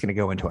 10% is going to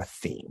go into a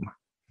theme.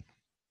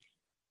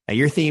 Now,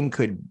 your theme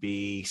could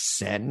be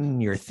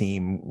sin. Your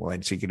theme,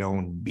 so you could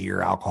own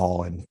beer,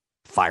 alcohol, and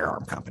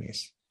firearm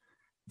companies.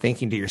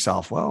 Thinking to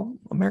yourself, well,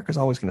 America's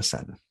always going to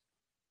sin.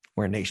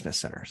 We're a nation of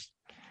sinners.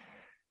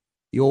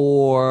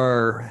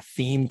 Your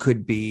theme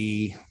could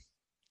be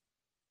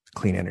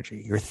clean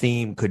energy. Your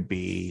theme could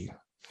be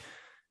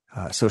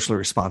socially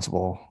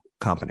responsible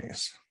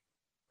companies.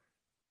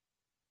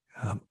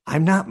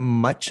 I'm not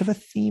much of a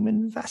theme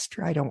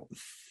investor, I don't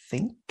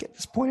think, at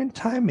this point in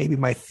time. Maybe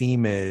my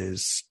theme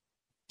is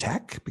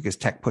tech, because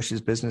tech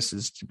pushes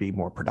businesses to be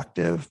more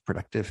productive.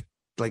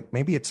 Like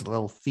maybe it's a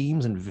little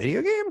themes in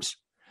video games.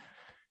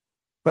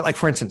 But like,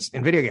 for instance,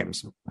 in video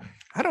games,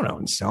 I don't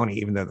own Sony,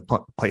 even though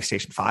the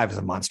PlayStation 5 is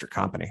a monster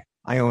company.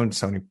 I own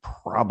Sony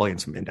probably in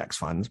some index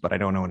funds, but I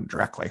don't own it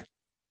directly.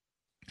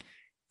 If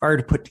I were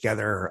to put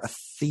together a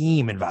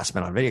theme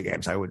investment on video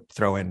games, I would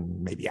throw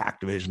in maybe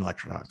Activision,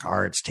 Electronic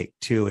Arts,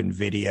 Take-Two,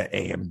 NVIDIA,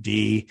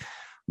 AMD,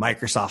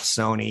 Microsoft,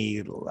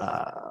 Sony,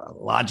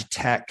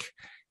 Logitech,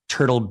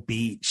 Turtle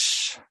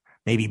Beach,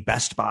 maybe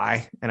Best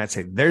Buy. And I'd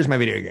say, there's my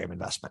video game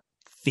investment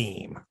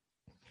theme.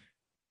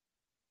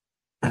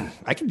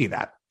 I can do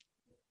that.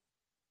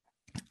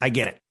 I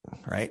get it,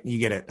 right? You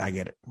get it. I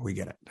get it. We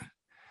get it.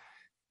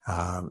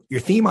 Your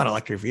theme on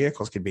electric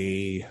vehicles could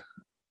be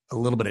a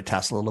little bit of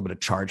Tesla, a little bit of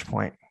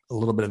ChargePoint, a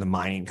little bit of the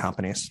mining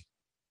companies.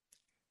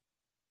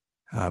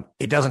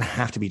 It doesn't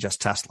have to be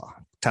just Tesla.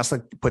 Tesla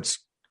puts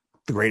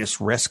the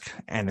greatest risk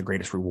and the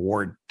greatest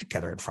reward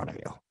together in front of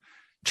you.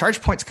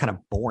 ChargePoint's kind of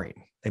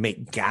boring. They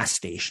make gas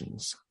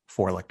stations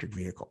for electric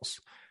vehicles,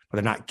 but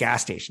they're not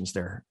gas stations.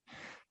 They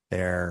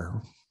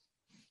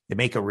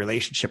make a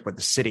relationship with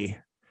the city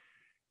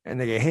And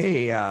they go,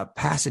 hey,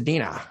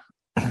 Pasadena,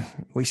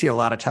 we see a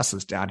lot of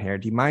Teslas down here.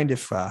 Do you mind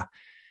if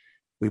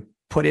we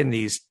put in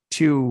these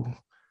two,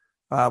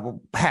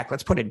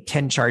 let's put in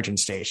 10 charging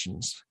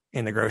stations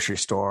in the grocery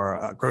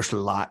store, grocery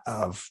lot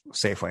of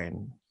Safeway.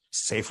 And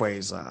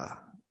Safeway's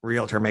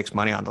realtor makes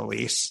money on the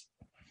lease.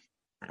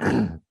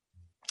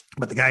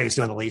 But the guy who's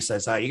doing the lease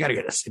says, you got to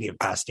go to the city of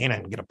Pasadena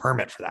and get a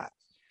permit for that.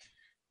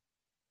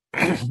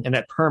 And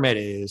that permit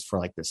is for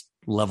like this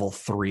level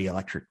 3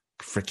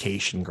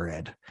 electrification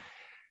grid.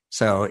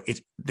 So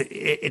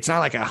it's not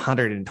like a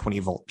 120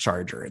 volt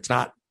charger. It's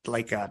not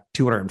like a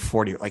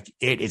 240. Like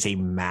it is a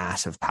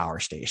massive power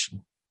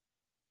station.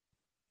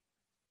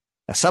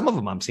 Now, some of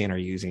them I'm seeing are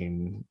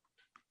using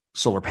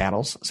solar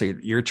panels. So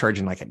you're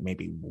charging like at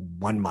maybe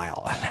 1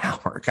 mile an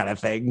hour kind of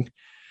thing.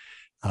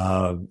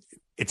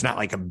 It's not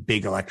like a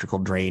big electrical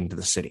drain to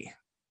the city.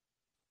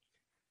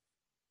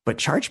 But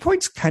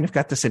ChargePoint's kind of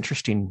got this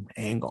interesting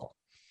angle.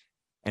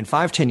 And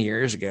 5-10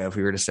 years ago, if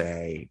we were to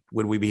say,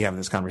 would we be having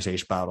this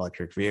conversation about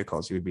electric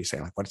vehicles? You would be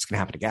saying, like, what's going to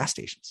happen to gas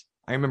stations?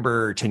 I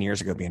remember 10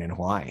 years ago being in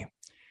Hawaii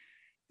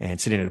and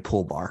sitting at a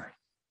pool bar.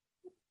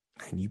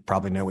 And you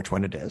probably know which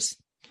one it is.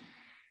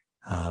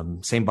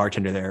 Same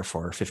bartender there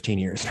for 15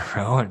 years in a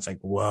row. And it's like,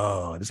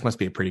 whoa, this must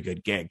be a pretty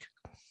good gig.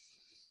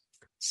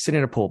 Sitting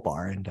at a pool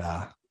bar, and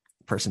the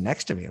person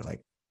next to me was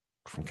like,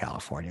 from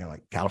California,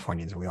 like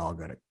Californians, we all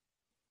go to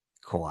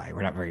Kauai.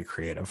 We're not very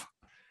creative.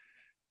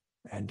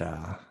 And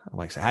I'm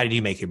like, so how did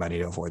you make your money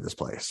to afford this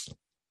place?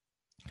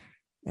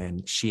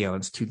 And she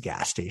owns 2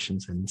 gas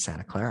stations in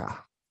Santa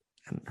Clara.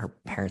 And her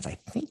parents, I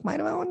think, might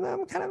have owned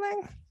them, kind of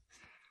thing.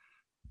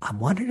 I'm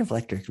wondering if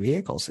electric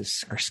vehicles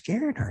are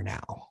scaring her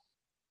now.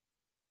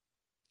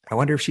 I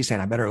wonder if she's saying,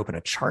 I better open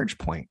a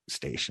ChargePoint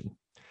station.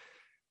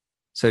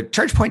 So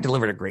ChargePoint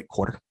delivered a great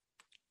quarter.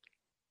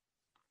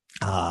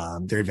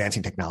 They're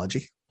advancing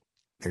technology.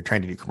 They're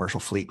trying to do commercial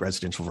fleet,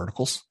 residential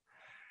verticals.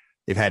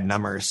 They've had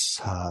numerous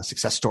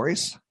success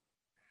stories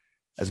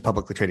as a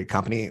publicly traded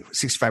company,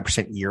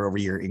 65%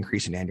 year-over-year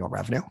increase in annual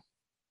revenue.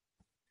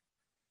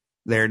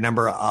 Their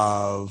number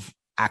of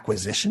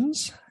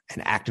acquisitions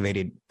and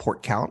activated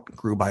port count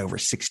grew by over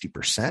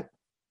 60%.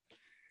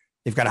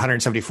 They've got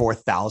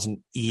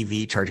 174,000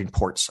 EV charging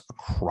ports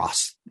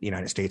across the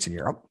United States and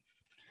Europe.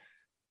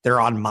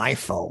 They're on my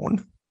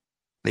phone.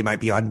 They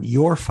might be on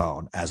your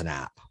phone as an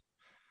app.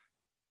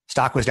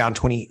 Stock was down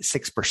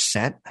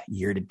 26%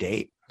 year to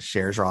date.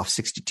 Shares are off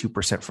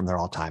 62% from their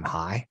all-time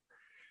high.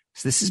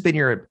 So this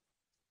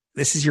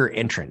is your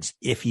entrance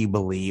if you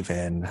believe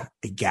in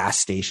a gas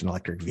station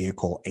electric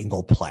vehicle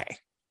angle play.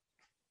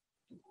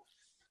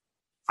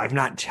 I'm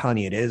not telling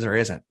you it is or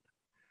isn't,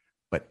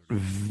 but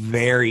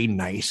very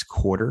nice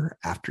quarter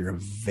after a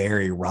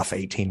very rough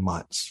 18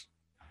 months.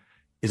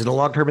 Is it a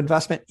long-term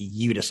investment?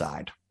 You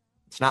decide.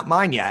 It's not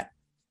mine yet.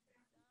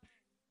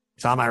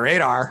 It's on my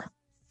radar.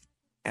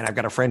 And I've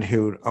got a friend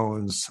who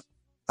owns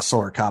a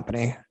solar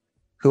company,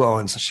 who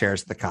owns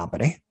shares of the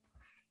company.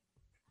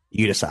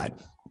 You decide.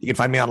 You can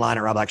find me online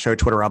at Rob Black Show,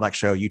 Twitter, Rob Black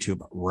Show,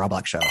 YouTube, Rob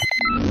Black Show.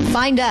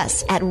 Find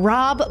us at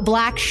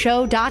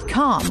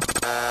robblackshow.com.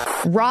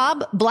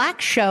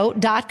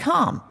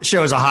 robblackshow.com. The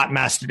show is a hot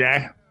mess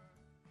today.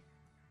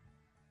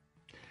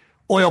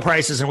 Oil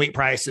prices and wheat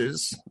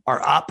prices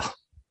are up.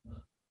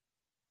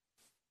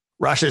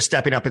 Russia is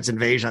stepping up its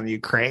invasion on the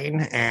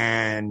Ukraine,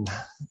 and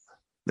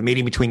the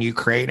meeting between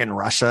Ukraine and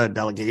Russia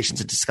delegations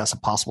to discuss a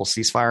possible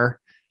ceasefire.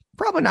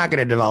 Probably not going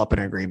to develop an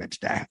agreement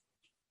today.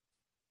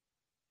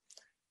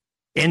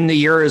 In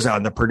the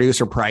Eurozone, the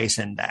producer price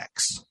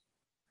index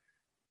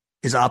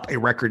is up a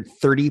record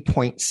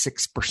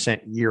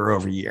 30.6% year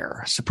over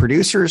year. So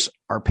producers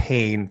are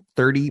paying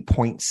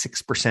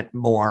 30.6%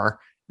 more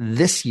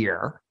this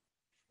year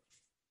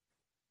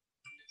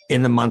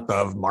in the month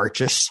of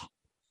March. I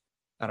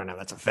don't know,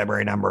 that's a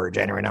February number, or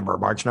January number, or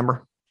March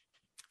number.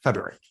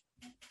 February.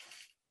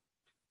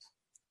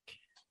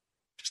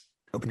 Just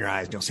open your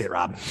eyes and you'll see it,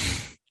 Rob.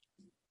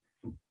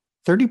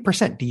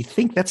 30%. Do you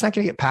think that's not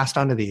going to get passed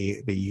on to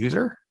the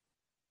user?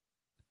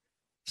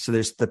 So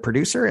there's the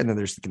producer and then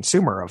there's the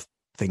consumer of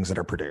things that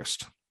are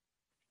produced.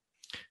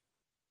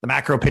 The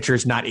macro picture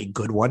is not a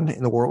good one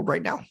in the world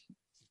right now.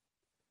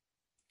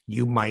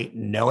 You might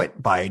know it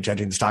by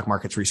judging the stock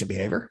market's recent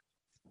behavior.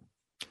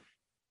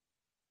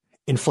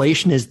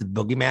 Inflation is the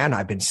boogeyman.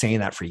 I've been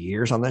saying that for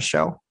years on this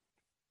show.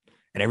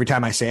 And every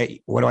time I say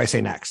it, what do I say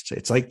next?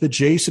 It's like the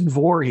Jason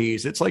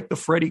Voorhees. It's like the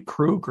Freddy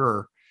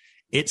Krueger.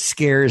 It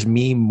scares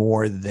me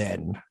more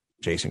than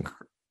Jason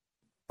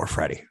or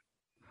Freddy.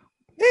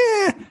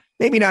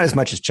 Maybe not as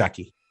much as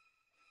Chucky.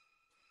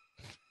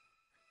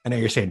 I know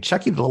you're saying,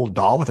 Chucky, the little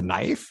doll with a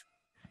knife?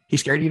 He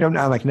scared you? Don't know.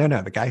 I'm like,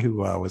 no, the guy who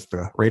was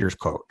the Raiders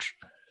coach.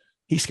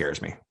 He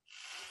scares me.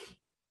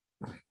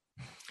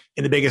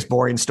 In the biggest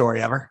boring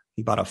story ever,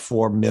 he bought a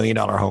 $4 million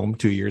home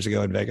 2 years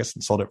ago in Vegas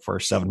and sold it for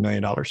 $7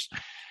 million.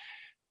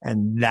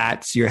 And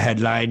that's your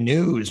headline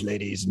news,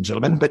 ladies and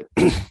gentlemen. But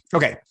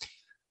okay,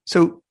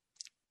 so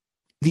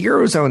the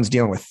Eurozone is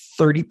dealing with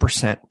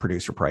 30%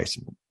 producer price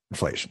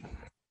inflation.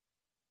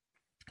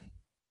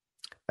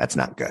 That's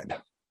not good.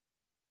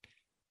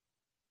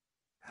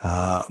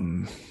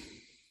 Fed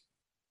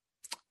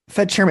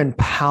Chairman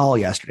Powell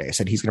yesterday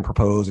said he's going to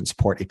propose and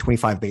support a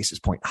 25 basis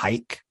point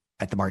hike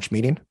at the March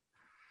meeting.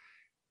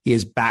 He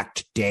is back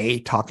today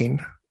talking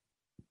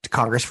to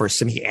Congress for a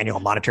semi-annual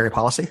monetary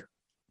policy.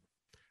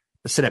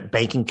 The Senate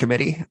Banking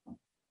Committee,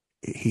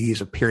 he's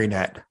appearing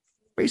at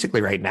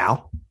basically right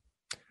now.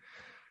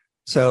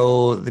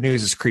 So the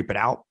news is creeping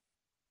out.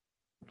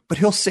 But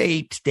he'll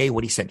say today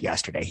what he said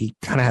yesterday. He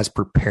kind of has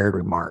prepared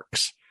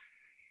remarks.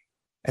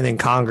 And then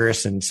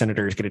Congress and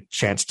senators get a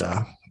chance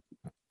to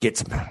get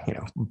some,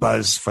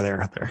 buzz for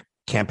their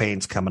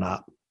campaigns coming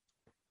up.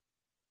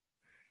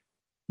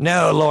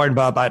 No, Lauren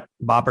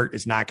Boebert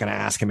is not going to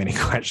ask him any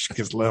questions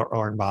because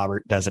Lauren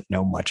Boebert doesn't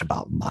know much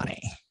about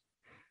money.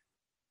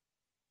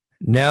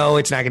 No,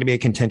 it's not going to be a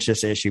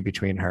contentious issue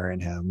between her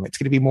and him. It's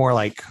going to be more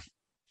like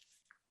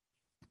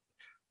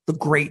the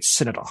great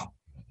senator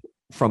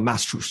from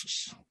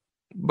Massachusetts,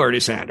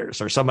 Bernie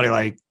Sanders, or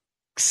somebody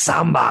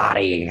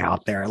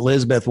out there,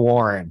 Elizabeth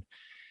Warren.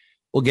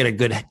 We'll get a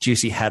good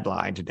juicy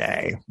headline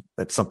today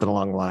that's something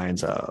along the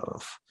lines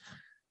of,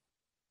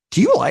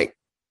 do you like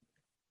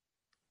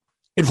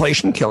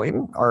inflation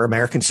killing our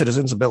American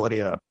citizens' ability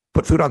to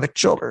put food on the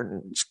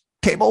children's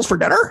tables for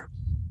dinner?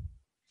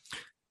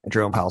 And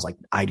Jerome Powell's like,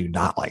 I do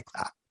not like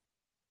that.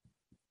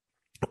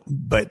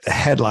 But the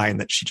headline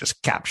that she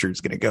just captured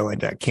is going to go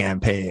into a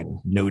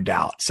campaign, no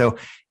doubt. So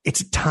it's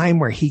a time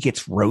where he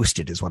gets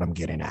roasted is what I'm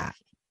getting at.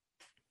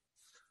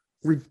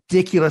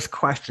 Ridiculous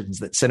questions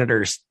that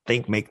senators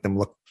think make them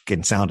look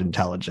and sound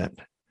intelligent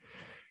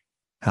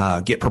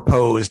get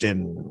proposed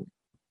in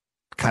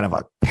kind of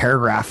a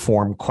paragraph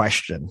form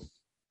question,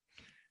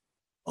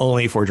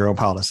 only for Jerome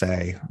Powell to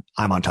say,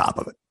 I'm on top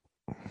of it.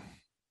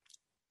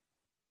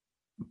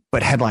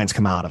 But headlines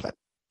come out of it.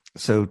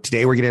 So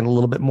today we're getting a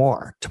little bit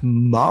more.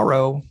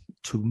 Tomorrow,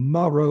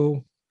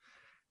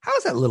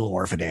 how's that Little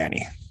Orphan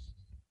Annie?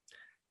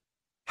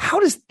 How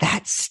does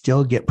that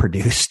still get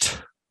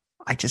produced?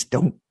 I just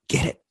don't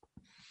get it.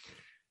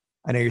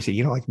 I know you're saying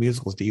you don't like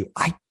musicals, do you?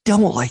 I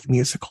don't like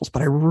musicals,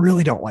 but I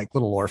really don't like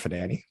Little Orphan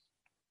Annie.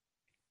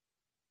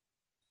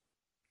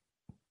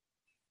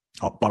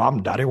 Oh, but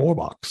I'm Daddy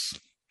Warbucks.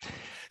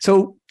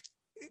 So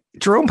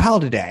Jerome Powell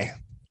today,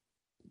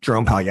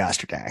 Jerome Powell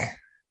yesterday,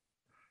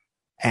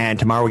 and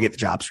tomorrow we get the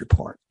jobs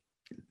report.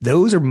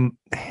 Those are, and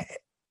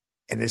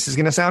this is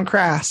going to sound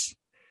crass,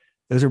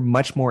 those are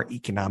much more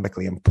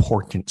economically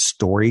important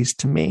stories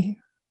to me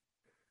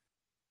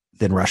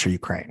than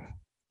Russia-Ukraine.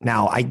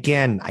 Now,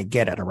 again, I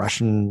get it. A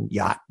Russian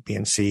yacht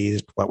being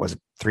seized, what was it,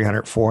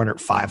 $300,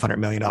 $400, $500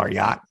 million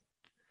yacht.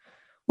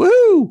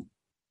 Woo!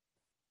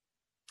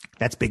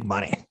 That's big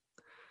money.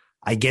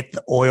 I get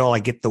the oil. I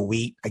get the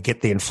wheat. I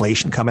get the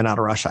inflation coming out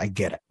of Russia. I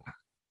get it.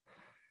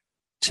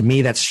 To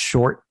me, that's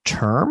short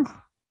term.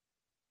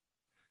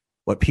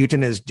 What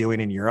Putin is doing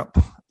in Europe,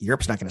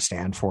 Europe's not going to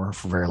stand for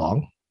very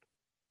long.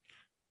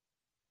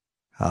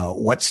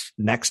 What's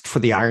next for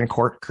the Iron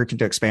Curtain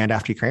to expand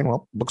after Ukraine?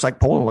 Well, looks like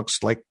Poland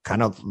looks like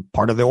kind of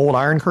part of the old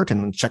Iron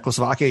Curtain.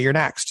 Czechoslovakia, you're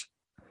next.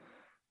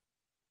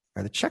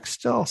 Are the Czechs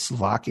still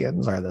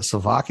Slovakians? Are the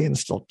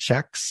Slovakians still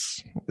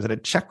Czechs? Is it a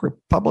Czech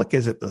Republic?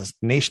 Is it the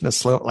nation of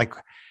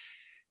Slovak?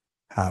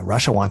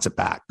 Russia wants it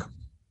back.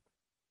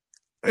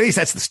 At least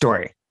that's the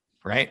story,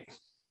 right?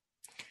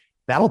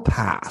 That'll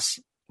pass.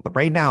 But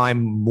right now,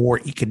 I'm more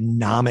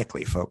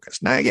economically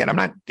focused. Now, again, I'm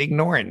not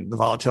ignoring the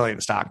volatility in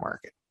the stock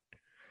market.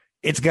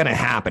 It's going to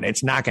happen.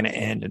 It's not going to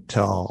end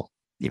until,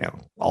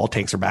 all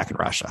tanks are back in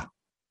Russia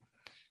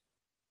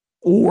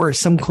or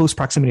some close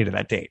proximity to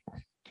that date.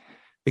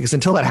 Because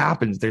until that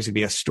happens, there's going to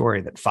be a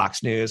story that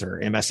Fox News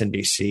or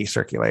MSNBC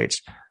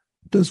circulates.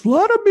 Does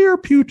Vladimir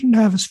Putin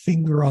have his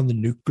finger on the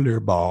nuclear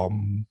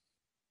bomb?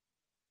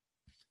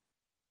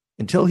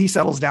 Until he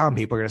settles down,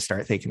 people are going to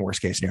start thinking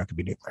worst case scenario could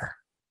be nuclear.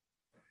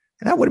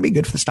 And that wouldn't be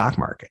good for the stock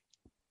market.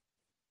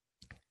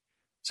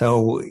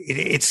 So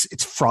it's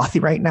frothy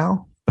right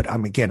now. But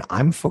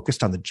I'm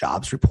focused on the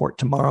jobs report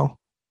tomorrow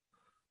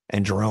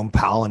and Jerome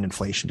Powell and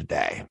inflation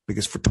today.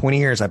 Because for 20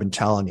 years, I've been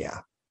telling you,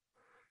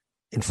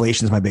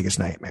 inflation is my biggest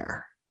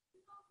nightmare.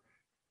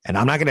 And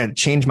I'm not going to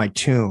change my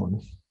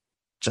tune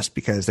just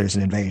because there's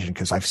an invasion.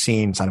 Because I've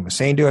seen Saddam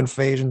Hussein do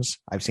invasions.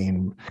 I've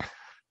seen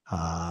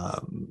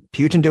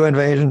Putin do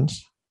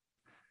invasions.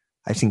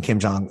 I've seen Kim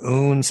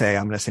Jong-un say,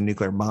 I'm going to send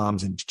nuclear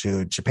bombs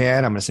into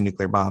Japan. I'm going to send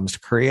nuclear bombs to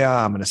Korea.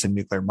 I'm going to send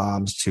nuclear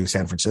bombs to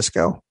San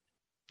Francisco.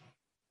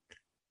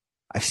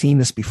 I've seen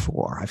this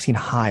before. I've seen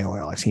high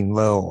oil. I've seen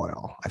low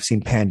oil. I've seen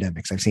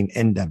pandemics. I've seen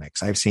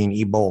endemics. I've seen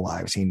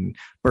Ebola. I've seen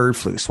bird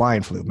flu,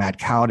 swine flu, mad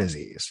cow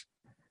disease.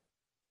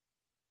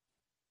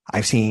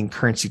 I've seen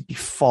currency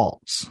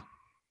defaults.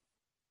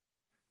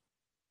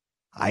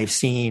 I've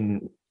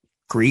seen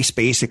Greece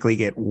basically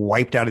get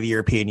wiped out of the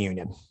European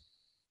Union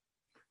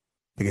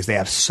because they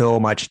have so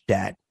much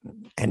debt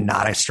and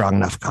not a strong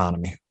enough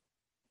economy.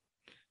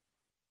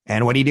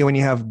 And what do you do when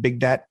you have big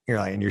debt? You're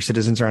like, and your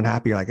citizens are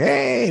unhappy. You're like,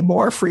 hey,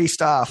 more free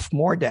stuff,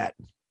 more debt.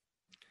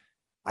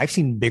 I've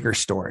seen bigger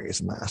stories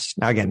than this.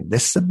 Now, again,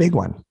 this is a big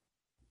one.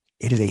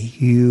 It is a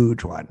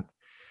huge one.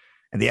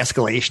 And the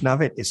escalation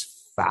of it is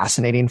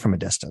fascinating from a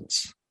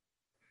distance.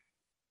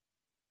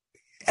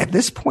 At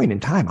this point in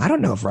time, I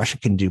don't know if Russia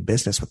can do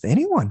business with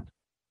anyone.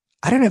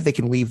 I don't know if they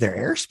can leave their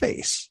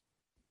airspace.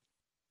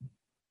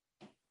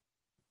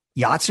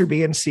 Yachts are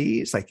being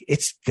seized. Like,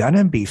 it's going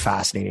to be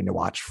fascinating to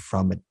watch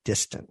from a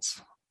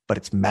distance, but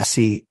it's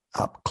messy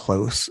up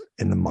close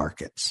in the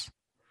markets.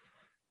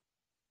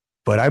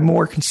 But I'm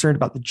more concerned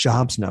about the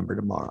jobs number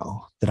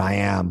tomorrow than I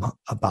am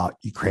about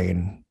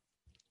Ukraine,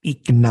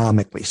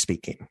 economically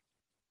speaking.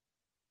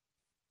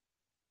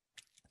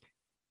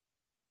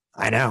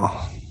 I know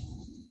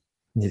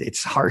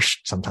it's harsh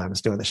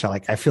sometimes doing the show.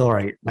 Like, I feel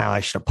right now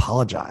I should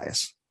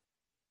apologize.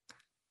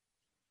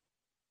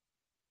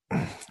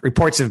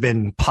 Reports have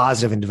been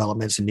positive in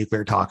developments in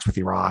nuclear talks with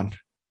Iran,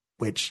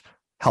 which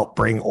helped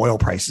bring oil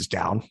prices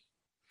down.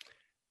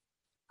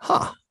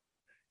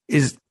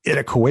 Is it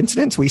a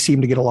coincidence we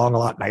seem to get along a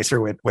lot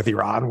nicer with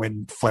Iran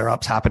when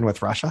flare-ups happen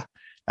with Russia?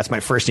 That's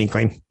my first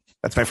inkling.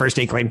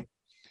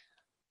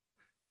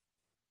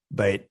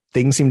 But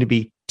things seem to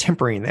be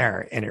tempering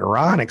there. And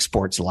Iran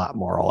exports a lot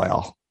more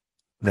oil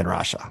than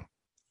Russia.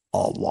 A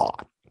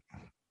lot.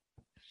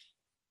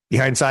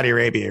 Behind Saudi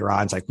Arabia,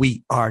 Iran's like,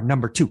 we are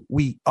number two.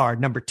 We are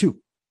number two.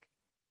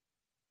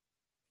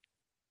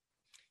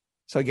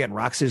 So again,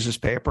 rock, scissors,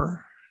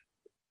 paper.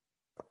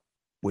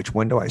 Which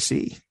one do I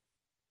see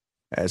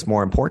as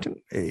more important?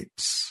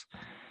 It's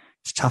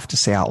tough to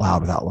say out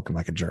loud without looking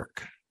like a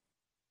jerk.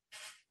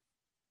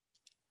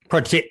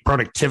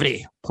 Productivity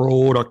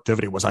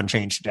was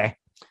unchanged today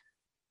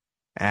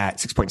at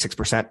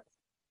 6.6%.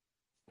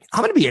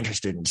 I'm going to be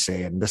interested in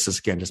saying, this is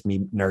again just me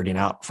nerding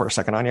out for a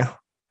second on you.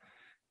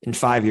 In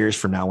 5 years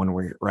from now, when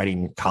we're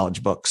writing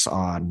college books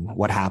on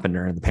what happened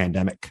during the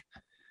pandemic,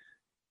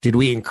 did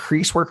we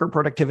increase worker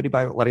productivity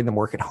by letting them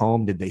work at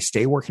home? Did they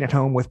stay working at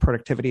home with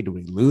productivity? Did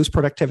we lose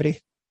productivity?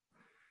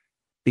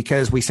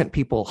 Because we sent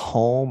people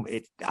home.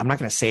 I'm not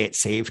going to say it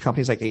saved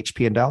companies like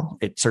HP and Dell.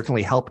 It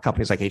certainly helped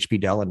companies like HP,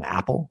 Dell, and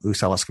Apple who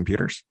sell us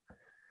computers.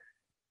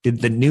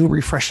 Did the new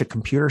refresh the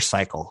computer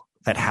cycle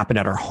that happened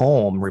at our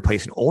home,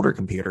 replacing older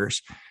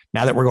computers,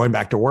 now that we're going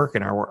back to work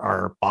and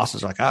our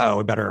bosses are like, oh,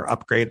 we better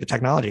upgrade the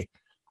technology.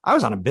 I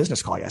was on a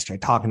business call yesterday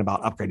talking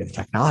about upgrading the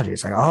technology.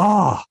 It's like,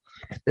 oh,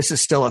 this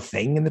is still a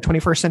thing in the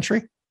 21st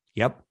century?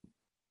 Yep.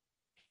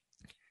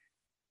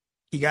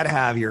 You got to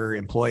have your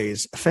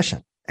employees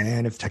efficient.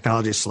 And if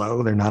technology is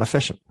slow, they're not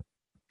efficient.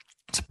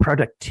 So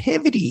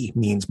productivity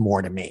means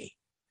more to me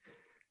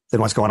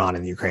than what's going on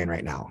in the Ukraine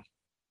right now.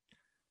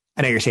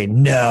 I know you're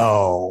saying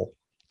no.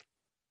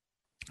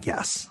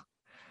 Yes.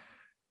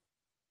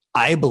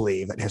 I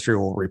believe that history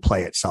will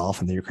replay itself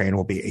and the Ukraine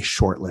will be a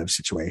short-lived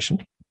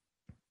situation.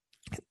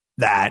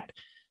 That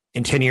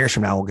in 10 years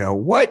from now, we'll go,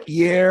 what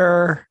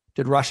year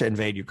did Russia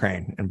invade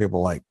Ukraine? And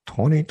people are like,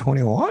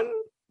 2021,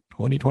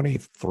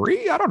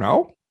 2023? I don't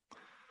know.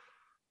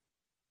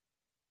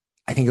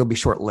 I think it'll be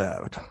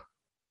short-lived.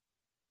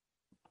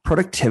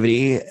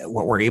 Productivity,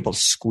 what we're able to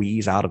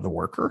squeeze out of the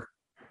worker,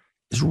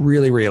 is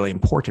really, really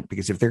important,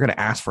 because if they're going to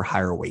ask for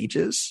higher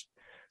wages,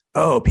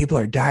 oh, people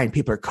are dying,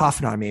 people are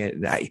coughing on me,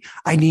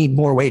 I need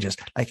more wages.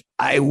 Like,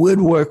 I would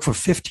work for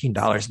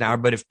 $15 an hour,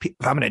 but if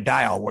I'm going to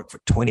die, I'll work for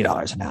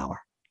 $20 an hour.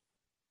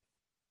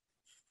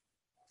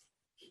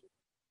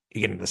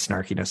 You get into the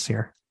snarkiness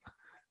here.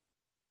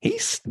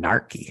 He's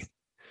snarky.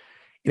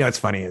 You know, it's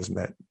funny, isn't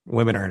it?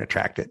 Women aren't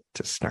attracted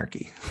to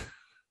snarky.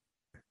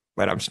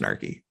 But I'm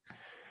snarky.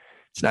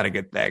 It's not a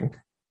good thing.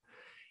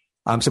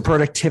 So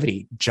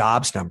productivity,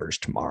 jobs numbers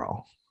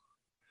tomorrow.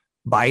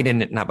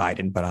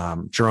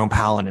 Jerome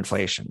Powell and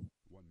inflation.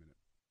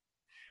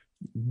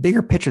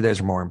 Bigger picture,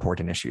 those are more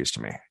important issues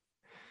to me.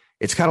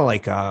 It's kind of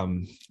like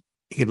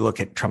you could look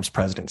at Trump's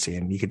presidency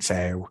and you could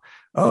say,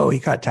 oh, he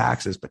cut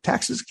taxes, but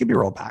taxes can be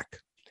rolled back.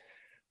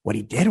 What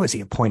he did was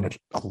he appointed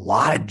a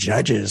lot of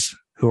judges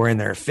who are in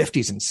their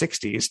 50s and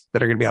 60s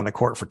that are going to be on the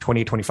court for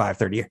 20, 25,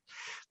 30 years.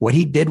 What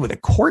he did with a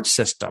court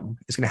system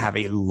is going to have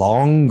a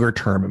longer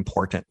term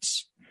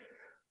importance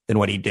than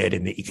what he did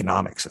in the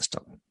economic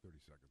system.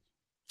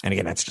 And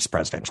again, that's just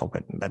presidential,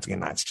 but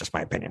that's just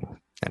my opinion.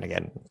 And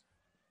again,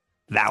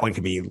 that one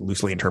can be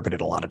loosely interpreted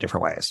a lot of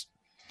different ways.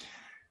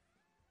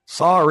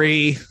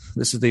 Sorry.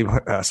 This is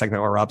the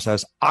segment where Rob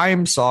says,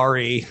 I'm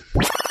sorry.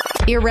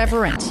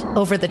 Irreverent,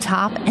 over the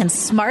top, and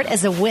smart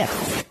as a whip.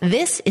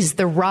 This is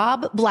the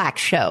Rob Black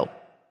Show.